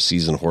lot more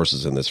seasoned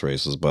horses in this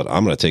races, but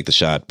I'm going to take the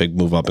shot. Big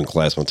move up in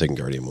class. I'm taking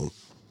Guardian Moon.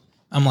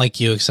 I'm like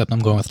you, except I'm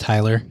going with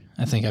Tyler.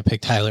 I think I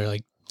picked Tyler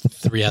like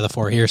 3 out of the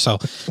 4 here. So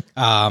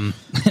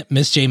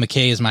Miss J.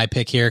 McKay is my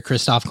pick here.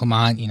 Christophe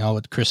Clement, you know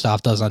what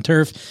Christophe does on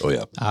turf. Oh,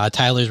 yeah.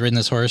 Tyler's ridden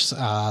this horse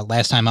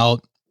last time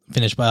out,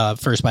 finished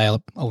first by a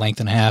length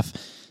and a half.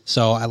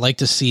 So I like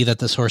to see that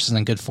this horse is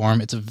in good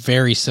form. It's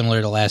very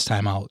similar to last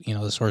time out. You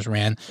know, this horse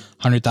ran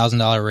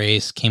 $100,000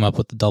 race, came up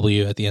with the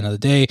W at the end of the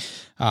day.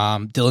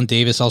 Dylan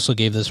Davis also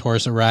gave this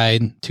horse a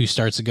ride 2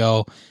 starts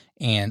ago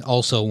and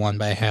also won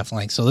by a half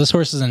length. So this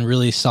horse is in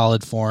really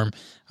solid form.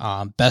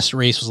 Best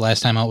race was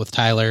last time out with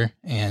Tyler,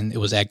 and it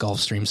was at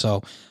Gulfstream.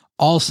 So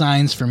all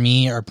signs for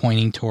me are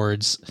pointing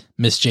towards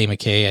Miss J.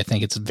 McKay. I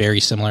think it's very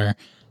similar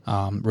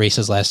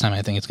races last time.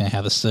 I think it's going to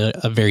have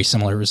a very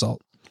similar result.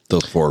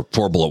 Those four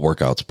bullet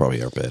workouts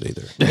probably aren't bad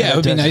either. Yeah, it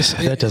would be nice.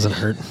 That doesn't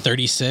hurt.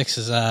 36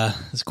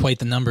 is quite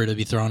the number to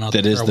be thrown out.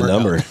 That there is for a the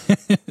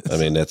workout. number. I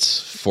mean, that's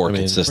 4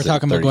 consistent. We're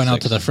talking about going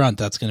out 36. to the front.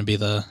 That's going to be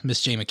the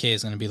Miss J. McKay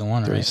is going to be the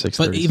one, right? 36,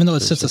 But 36, even though it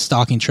sits a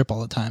stalking trip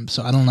all the time,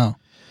 so I don't know.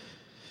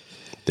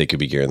 They could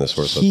be gearing this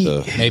horse up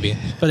to. Maybe,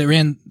 but it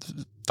ran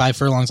 5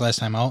 furlongs last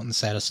time out and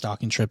sat a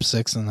stalking trip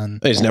 6, and then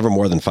It's never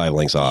more than 5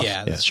 lengths off.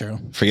 yeah, that's true.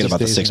 Forget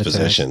about the Stays 6th in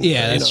attack. position.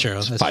 Yeah, that's true.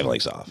 It's That's 5 true.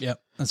 lengths off.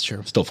 Yep, that's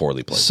true. Still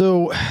forwardly played.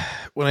 So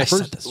when I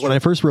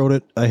first wrote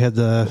it, I had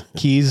the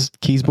keys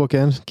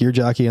bookend, Gear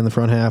Jockey on the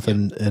front half,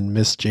 and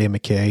Miss J.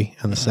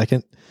 McKay on the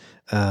second,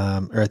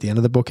 or at the end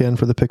of the bookend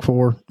for the pick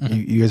 4.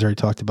 You guys already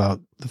talked about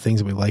the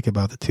things that we like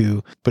about the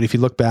 2, but if you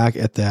look back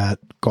at that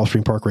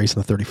Gulfstream Park race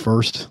on the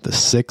 31st, the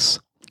 6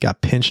 got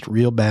pinched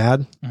real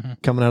bad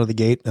coming out of the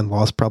gate and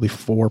lost probably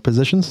 4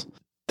 positions.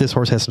 This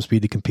horse has some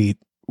speed to compete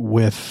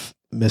with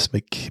Miss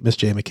J.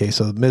 McKay.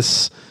 So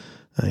Miss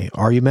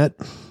Argument,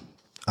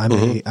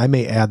 I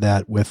may add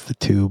that with the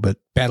 2, but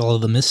Battle of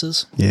the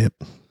Misses. yep.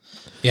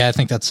 Yeah, I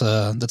think that's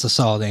a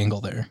solid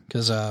angle there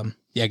because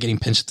getting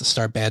pinched at the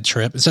start, bad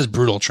trip. It says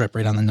brutal trip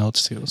right on the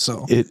notes too.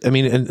 So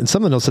And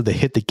some of the notes said they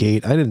hit the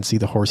gate. I didn't see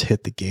the horse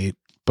hit the gate,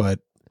 but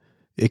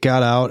it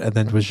got out and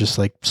then was just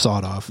like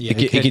sawed off. Yeah,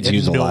 It gets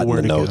used a lot in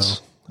the nowhere to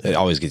notes. It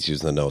always gets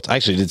used in the notes. I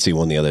actually did see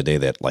one the other day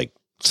that like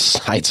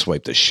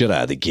sideswiped the shit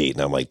out of the gate,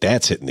 and I'm like,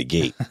 that's hitting the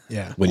gate.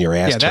 Yeah. When your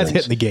ass Yeah, that's turns.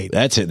 hitting the gate.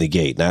 That's hitting the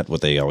gate, not what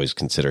they always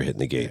consider hitting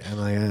the gate.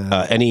 I'm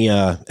like,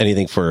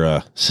 Anything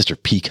for Sister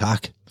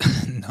Peacock?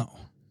 no,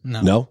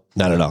 No,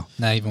 not at all.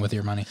 not even with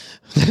your money.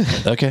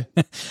 Okay,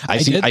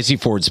 I see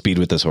forward speed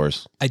with this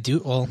horse, I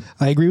do. Well,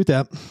 I agree with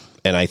that.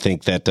 and I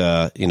think that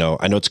I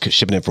know it's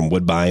shipping in from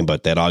Woodbine,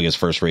 but that August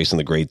 1st race in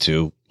the Grade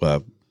 2,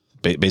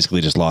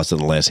 basically just lost in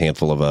the last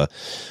handful of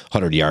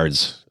 100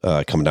 yards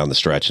coming down the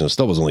stretch, and it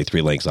still was only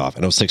 3 lengths off.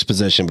 I know 6th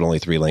position, but only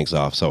 3 lengths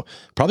off. So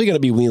probably going to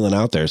be wheeling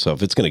out there. So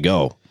if it's going to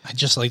go, I'd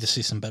just like to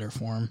see some better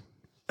form.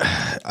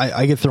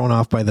 I get thrown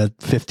off by the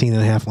 15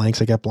 and a half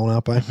lengths I got blown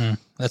out by.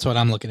 That's what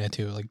I'm looking at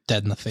too, like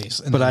dead in the face.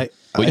 And But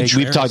then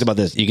we've talked about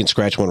this. You can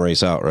scratch one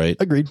race out, right?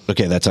 Agreed.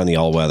 Okay, that's on the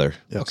all weather.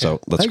 Okay.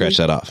 So let's I scratch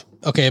agree. that off.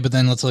 Okay, but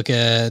then let's look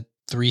at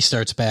 3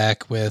 starts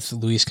back with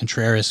Luis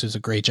Contreras, who's a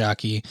great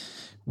jockey.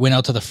 Went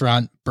out to the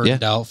front,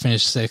 burned out,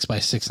 finished 6th by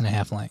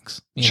 6.5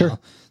 lengths. You Sure. know,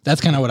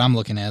 that's kind of what I'm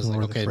looking at. Is like,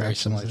 Lower the okay, very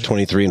fractions similar.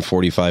 23 and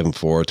 45 and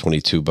 4,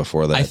 22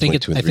 before that. I think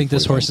 22 and I think 3,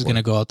 this horse is 45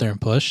 going to go out there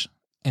and push,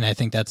 and I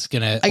think that's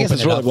going to. I guess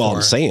that's really what I'm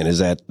for, saying is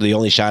that the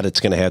only shot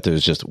it's going to have to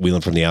is just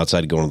wheeling from the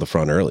outside going to the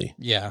front early.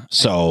 Yeah.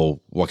 So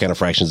what kind of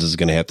fractions is it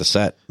going to have to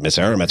set? Miss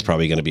Aramet's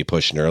probably going to be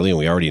pushing early, and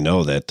we already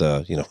know that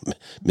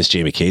Miss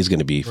Jamie K is going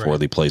to be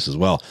fourthly placed as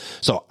well.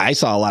 So I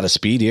saw a lot of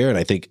speed here, and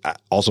I think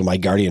also my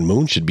Guardian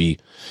Moon should be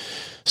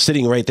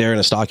sitting right there in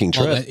a stalking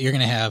trip. Well, you're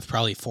going to have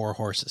probably 4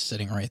 horses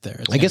sitting right there.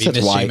 It's I guess gonna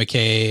be that's why- Miss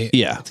J. McKay.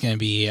 Yeah. It's going to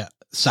be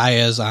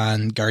Saya's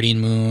on Guardian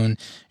Moon.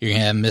 You're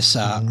going to have Miss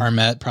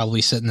Armet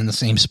probably sitting in the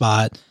same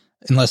spot,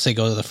 unless they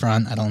go to the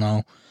front. I don't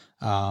know.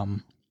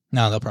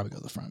 No, they'll probably go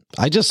to the front.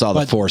 I just saw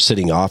the 4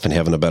 sitting off and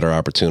having a better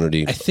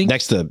opportunity. I think-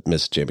 next to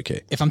Miss Jamie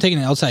K. If I'm taking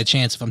an outside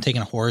chance, if I'm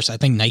taking a horse, I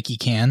think Nike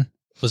Can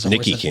was the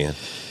Nikki horse can.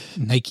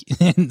 Nike.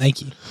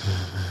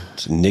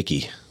 It's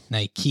Nikki.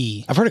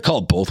 Nike. I've heard it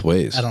called both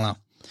ways. I don't know.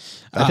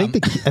 I think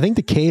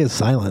the K is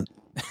silent.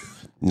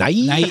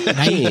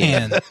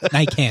 Nikan.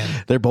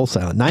 They're both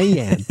silent.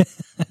 Nyan.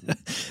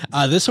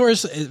 This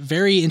horse is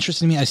very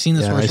interesting to me. I've seen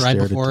this Yeah, horse I ride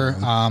stared at before.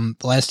 that.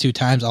 The last 2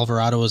 times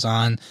Alvarado was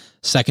on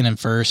 2nd and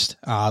 1st,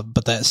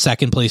 but that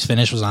 2nd place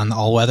finish was on the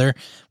all weather.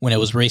 When it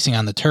was racing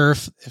on the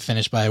turf, it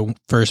finished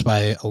first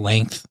by a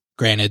length.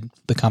 Granted,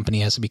 the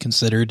company has to be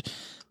considered,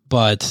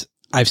 but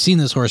I've seen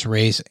this horse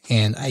race,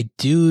 and I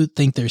do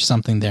think there's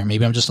something there.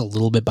 Maybe I'm just a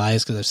little bit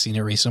biased because I've seen it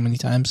race so many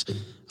times.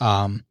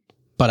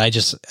 But I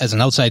just, as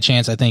an outside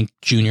chance, I think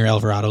Junior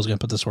Alvarado is going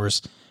to put this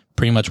horse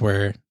pretty much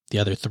where the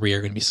other 3 are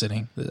going to be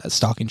sitting, that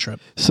stalking trip.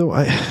 So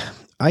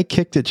I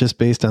kicked it just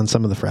based on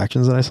some of the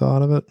fractions that I saw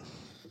out of it.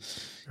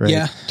 Right?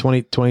 Yeah.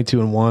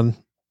 22 and 1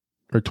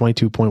 or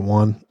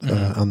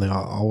 22.1 on the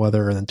all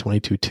weather, and then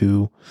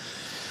 22.2.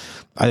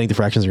 I think the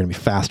fractions are going to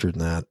be faster than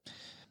that.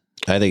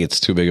 I think it's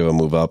too big of a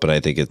move up, and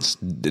I think it's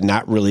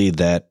not really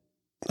that.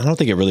 I don't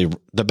think it really.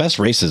 The best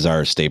races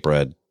are state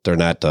bred. They're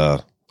not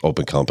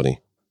open company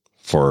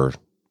for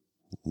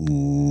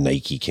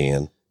Nike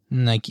Can.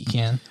 Nike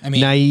Can. I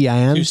mean,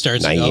 Nyan. 2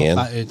 starts ago.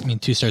 Nyan.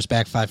 2 starts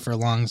back, 5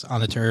 furlongs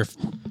on the turf.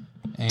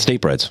 And,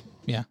 State breds.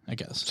 Yeah, I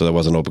guess. So that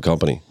wasn't open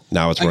company.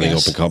 Now it's I running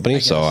guess. open company. I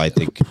So guess.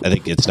 I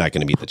think it's not going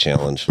to beat the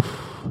challenge.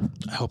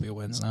 I hope he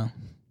wins now.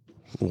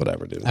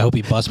 Whatever, dude. I hope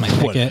he busts my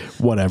ticket.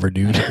 Whatever,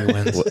 dude. I hope he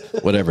wins.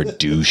 Whatever,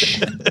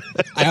 douche.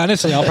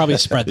 I'll probably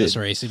spread this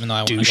race, even though I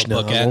want to Douche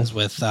go nozzle. bookends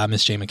with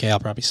Miss J. McKay. I'll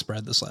probably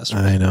spread this last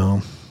race I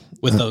know.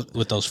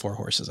 with those 4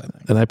 horses, I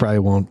think. And I probably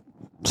won't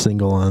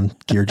single on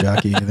Gear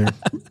Jockey either.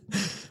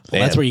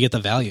 Well, that's where you get the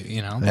value,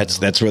 you know?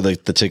 That's where the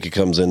ticket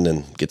comes in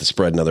and get the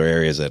spread in other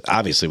areas. That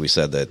obviously we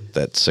said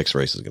that 6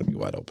 race is going to be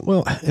wide open.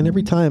 Well, and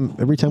every time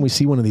we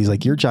see one of these,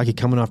 like Gear Jockey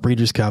coming off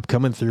Breeders' Cup,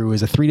 coming through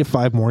as a 3 to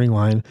 5 morning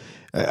line,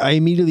 I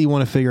immediately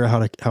want to figure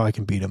out how I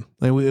can beat him.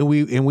 And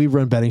we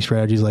run betting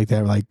strategies like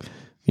that. We're like,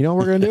 you know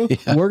what we're gonna do?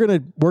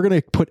 We're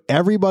gonna put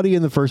everybody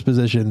in the first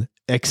position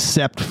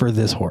except for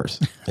this horse.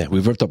 Yeah,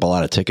 we've ripped up a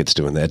lot of tickets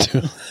doing that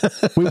too.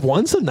 We've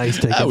won some nice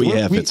tickets. Oh, we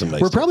have hit some nice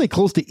We're probably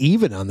close to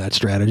even on that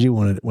strategy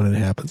when it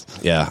happens.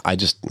 Yeah, I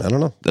don't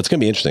know. That's going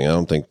to be interesting.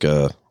 I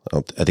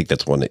think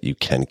that's one that you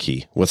can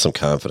key with some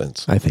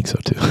confidence. I think so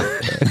too.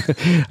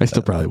 I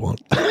still probably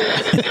won't.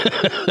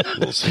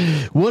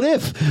 What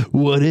if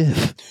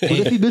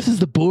he misses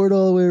the board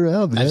all the way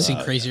around? Man? I've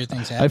seen crazier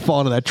things I happen.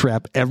 fall into that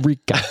trap every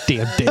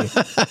goddamn day.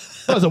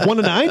 I was a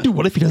 1-9, dude.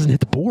 What if he doesn't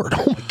hit the board?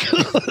 Oh my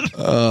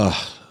god!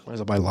 Why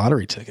is it my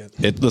lottery ticket?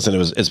 Listen,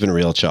 it's been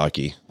real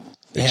chalky.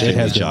 Yeah, It's it been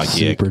has been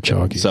super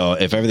chalky. So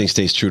if everything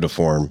stays true to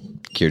form,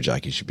 Gear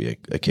Jockey should be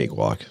a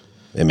cakewalk,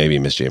 and maybe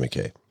Miss J.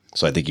 McKay.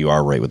 So I think you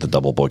are right with the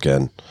double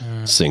bookend,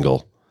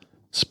 single,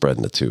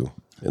 spreading the 2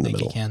 in the Nike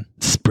middle. can.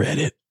 Spread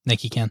it.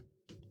 Nike can.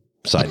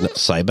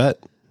 Side bet.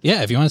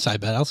 Yeah, if you want to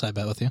side bet, I'll side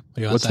bet with you. What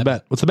do you want What's to the side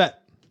bet? What's the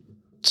bet?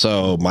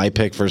 So my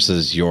pick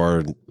versus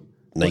your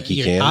Nike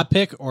Your can. top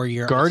pick or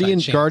your outside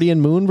chance?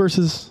 Guardian Moon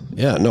versus.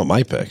 Yeah, no,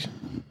 my pick.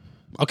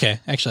 Okay,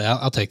 actually,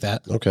 I'll take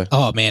that. Okay.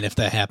 Oh man, if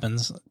that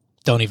happens,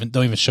 don't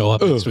even show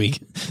up next week.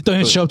 Don't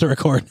even show up to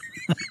record.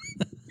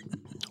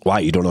 Why?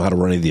 You don't know how to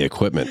run any of the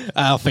equipment?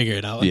 I'll figure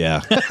it out.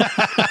 Yeah.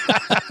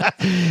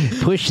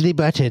 Push the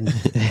button.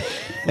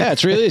 Yeah,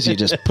 it's really easy. You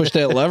just push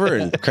that lever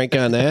and crank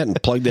on that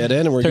and plug that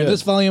in, and we're Turn good.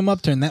 this volume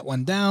up, turn that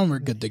one down. We're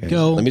good to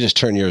go. Let me just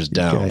turn yours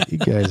down. You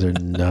guys are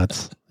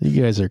nuts.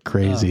 You guys are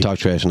crazy. Talk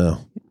trash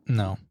now.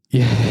 No.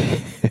 Yeah.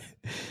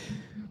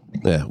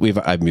 Yeah,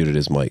 I've muted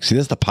his mic. See,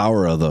 that's the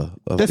power of the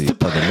mixer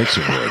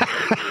board.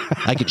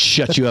 I could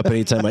shut you up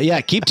anytime.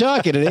 Yeah, keep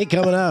talking. It ain't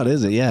coming out,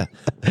 is it? Yeah.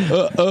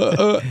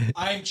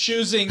 I'm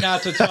choosing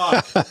not to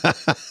talk.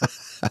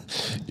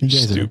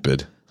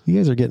 Stupid. You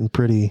guys are getting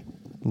pretty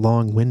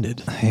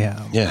long-winded.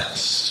 Yeah. Yeah.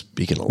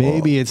 Speaking of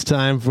Maybe it's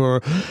time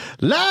for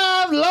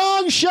live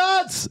long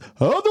shots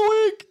of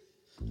the week.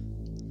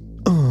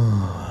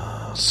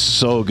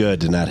 so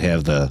good to not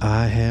have the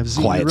I have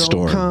zero quiet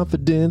storm.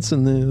 confidence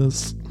in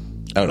this.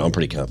 I don't know. I'm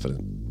pretty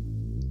confident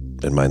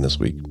in mine this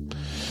week.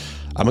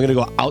 I'm going to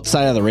go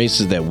outside of the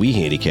races that we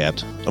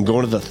handicapped. I'm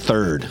going to the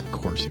third. Of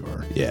course you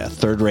are. Yeah,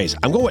 third race.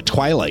 I'm going with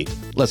Twilight.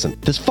 Listen,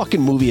 this fucking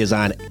movie is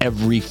on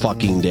every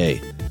fucking day.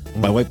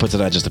 My wife puts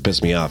it on just to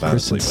piss me off,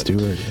 honestly. Kristen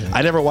Stewart. Yeah.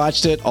 I never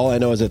watched it. All I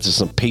know is that there's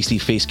some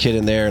pasty-faced kid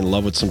in there in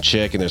love with some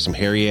chick, and there's some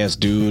hairy-ass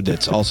dude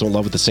that's also in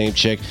love with the same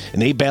chick,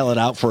 and they battle it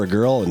out for a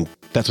girl, and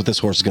that's what this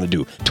horse is going to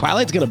do.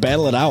 Twilight's going to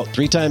battle it out.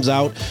 3 times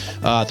out,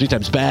 3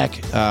 times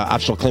back.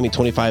 Optional claiming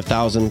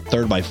 25,000.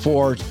 Third by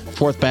 4.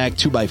 Fourth back,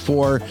 2 by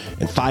 4.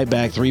 And 5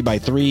 back, 3 by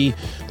 3.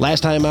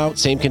 Last time out,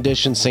 same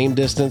conditions, same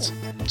distance.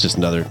 Just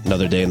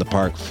another day in the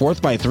park.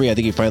 Fourth by 3. I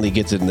think he finally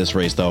gets it in this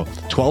race, though.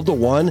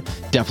 12-1.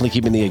 Definitely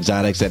keeping the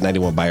exotics. That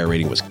 91 buyer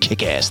rating was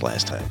kick-ass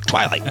last time.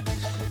 Twilight.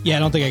 Yeah, I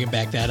don't think I can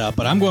back that up,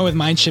 but I'm going with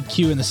Mindship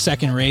Q in the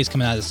second race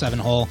coming out of the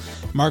 7-hole.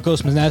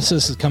 Marcos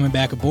Meneses is coming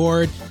back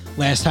aboard.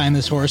 Last time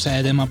this horse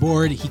had him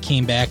aboard, he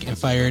came back and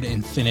fired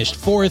and finished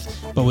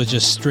 4th, but was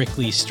just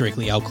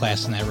strictly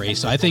outclassed in that race.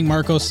 So I think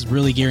Marcos is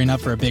really gearing up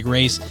for a big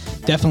race.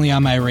 Definitely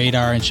on my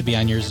radar and should be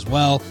on yours as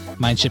well.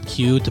 Mindship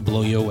Q to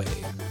blow you away.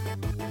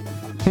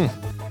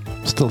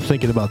 Still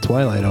thinking about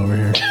Twilight over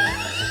here.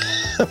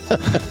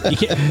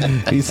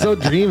 He's so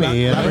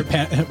dreamy. Was it Robert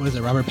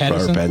Pattinson? Robert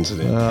Pattinson.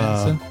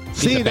 Pattinson?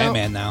 He's a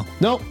Batman now.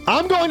 No,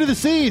 I'm going to the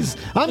seas.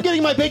 I'm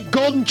getting my big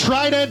golden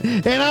trident,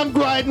 and I'm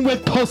riding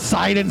with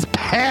Poseidon's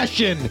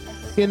Passion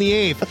in the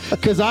 8th,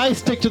 because I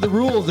stick to the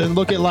rules and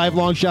look at live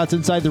long shots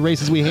inside the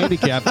races we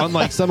handicap,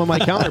 unlike some of my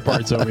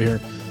counterparts over here.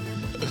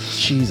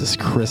 Jesus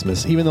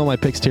Christmas. Even though my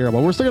pick's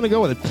terrible, we're still going to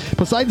go with it.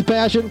 Poseidon's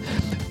Passion.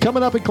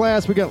 Coming up in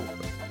class, we got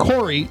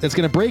Corey that's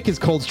going to break his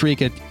cold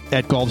streak at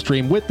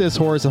Gulfstream with this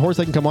horse. A horse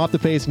that can come off the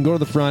pace and go to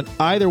the front.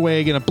 Either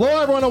way, going to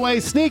blow everyone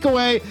away, sneak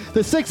away.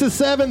 The 6 is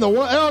 7. The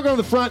 1 all go to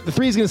the front. The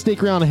 3 is going to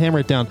sneak around and hammer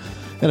it down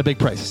at a big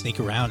price. Sneak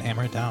around,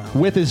 hammer it down.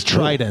 With his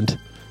trident.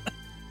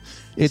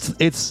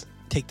 It's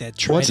take that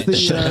trident and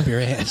shut up your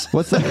ass.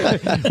 What's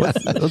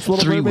Little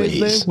 3 Mermaid's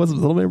ways. name? What's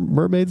Little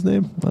Mermaid's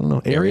name? I don't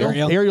know.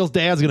 Ariel? Ariel's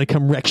dad's going to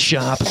come wreck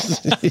shop.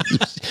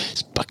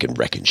 It's fucking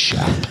wrecking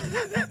shop.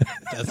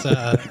 That's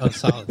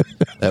solid.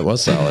 That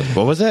was solid.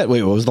 What was that?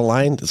 Wait, what was the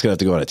line? It's going to have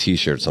to go on a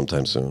T-shirt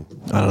sometime soon.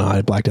 I don't know.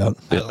 I blacked out.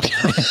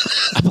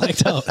 I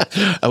blacked out.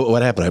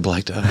 What happened? I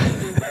blacked out.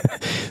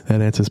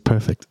 That answer's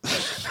perfect.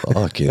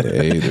 Fucking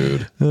A,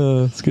 dude.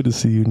 It's good to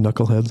see you,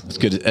 knuckleheads. It's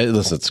good.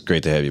 Listen, it's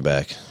great to have you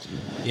back.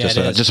 Yeah,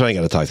 just so I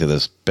got to talk to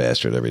this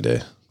bastard every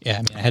day. Yeah,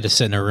 I mean, I had to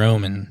sit in a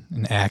room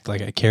and act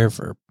like I care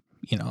for,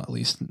 at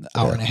least an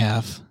hour and a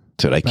half.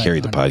 Dude, I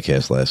carried the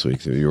podcast last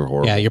week. Dude. You were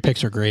horrible. Yeah, your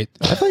picks are great.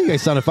 I thought you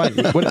guys sounded fine.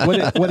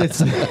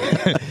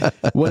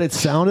 What it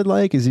sounded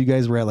like is you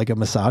guys were at like a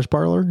massage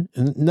parlor.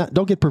 And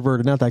don't get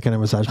perverted, not that kind of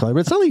massage parlor.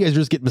 But it sounded like you guys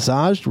just get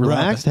massaged,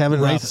 relaxed, having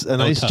a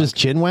nice just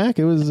chin whack.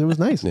 It was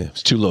nice. Yeah,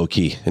 it's too low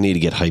key. I need to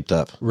get hyped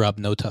up. Rub,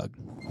 no tug.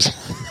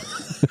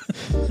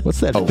 What's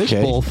that fish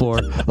bowl for?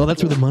 Well,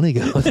 that's where the money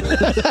goes.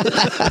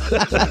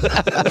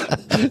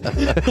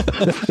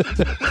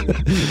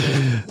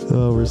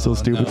 Oh, we're so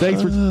stupid.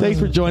 Thanks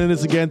for joining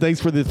us again. Thanks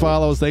for the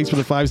follows. Thanks for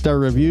the 5-star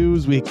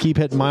reviews. We keep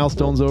hitting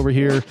milestones over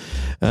here.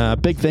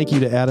 Big thank you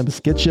to Adam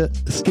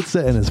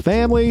Skitza and his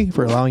family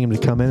for allowing him to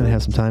come in and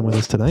have some time with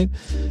us tonight.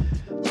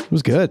 It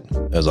was good.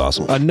 That was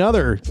awesome.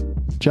 Another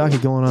jockey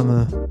going on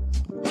the...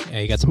 Yeah,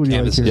 you got some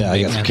canvases. Yeah,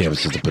 I got some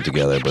canvases to put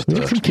together. But We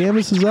got some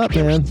canvases up,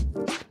 man.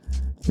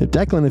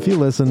 Declan, if you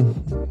listen...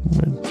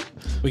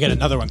 We got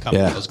another one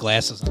coming with those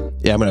glasses on.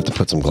 Yeah, I'm going to have to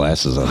put some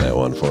glasses on that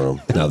one for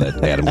him now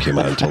that Adam came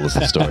out and told us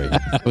the story.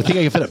 I think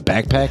I can fit a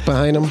backpack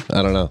behind him.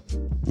 I don't know.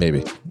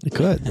 Maybe. You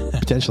could,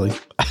 potentially.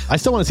 I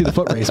still want to see the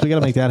foot race. We got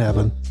to make that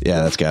happen.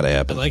 Yeah, that's got to I'd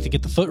happen. like to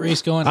get the foot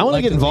race going. I want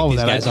to get involved with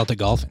these that. guys out to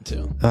golfing,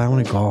 too. I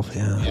want to golf,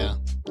 yeah. Yeah.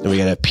 And we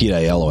got to have Pete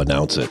Aiello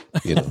announce it,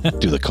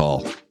 do the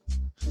call.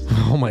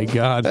 Oh, my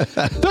God.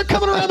 They're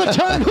coming around the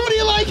turn. Who do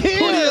you like here?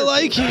 Who do you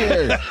like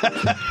here?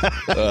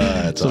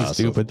 That's So awesome.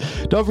 stupid.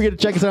 Don't forget to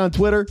check us out on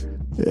Twitter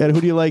at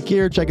Who Do You Like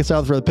Here. Check us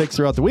out for the picks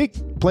throughout the week.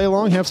 Play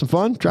along, have some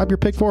fun. Drop your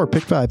pick 4,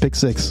 pick 5, pick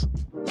 6.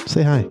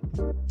 Say hi.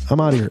 I'm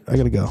out of here. I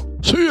got to go.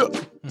 See ya.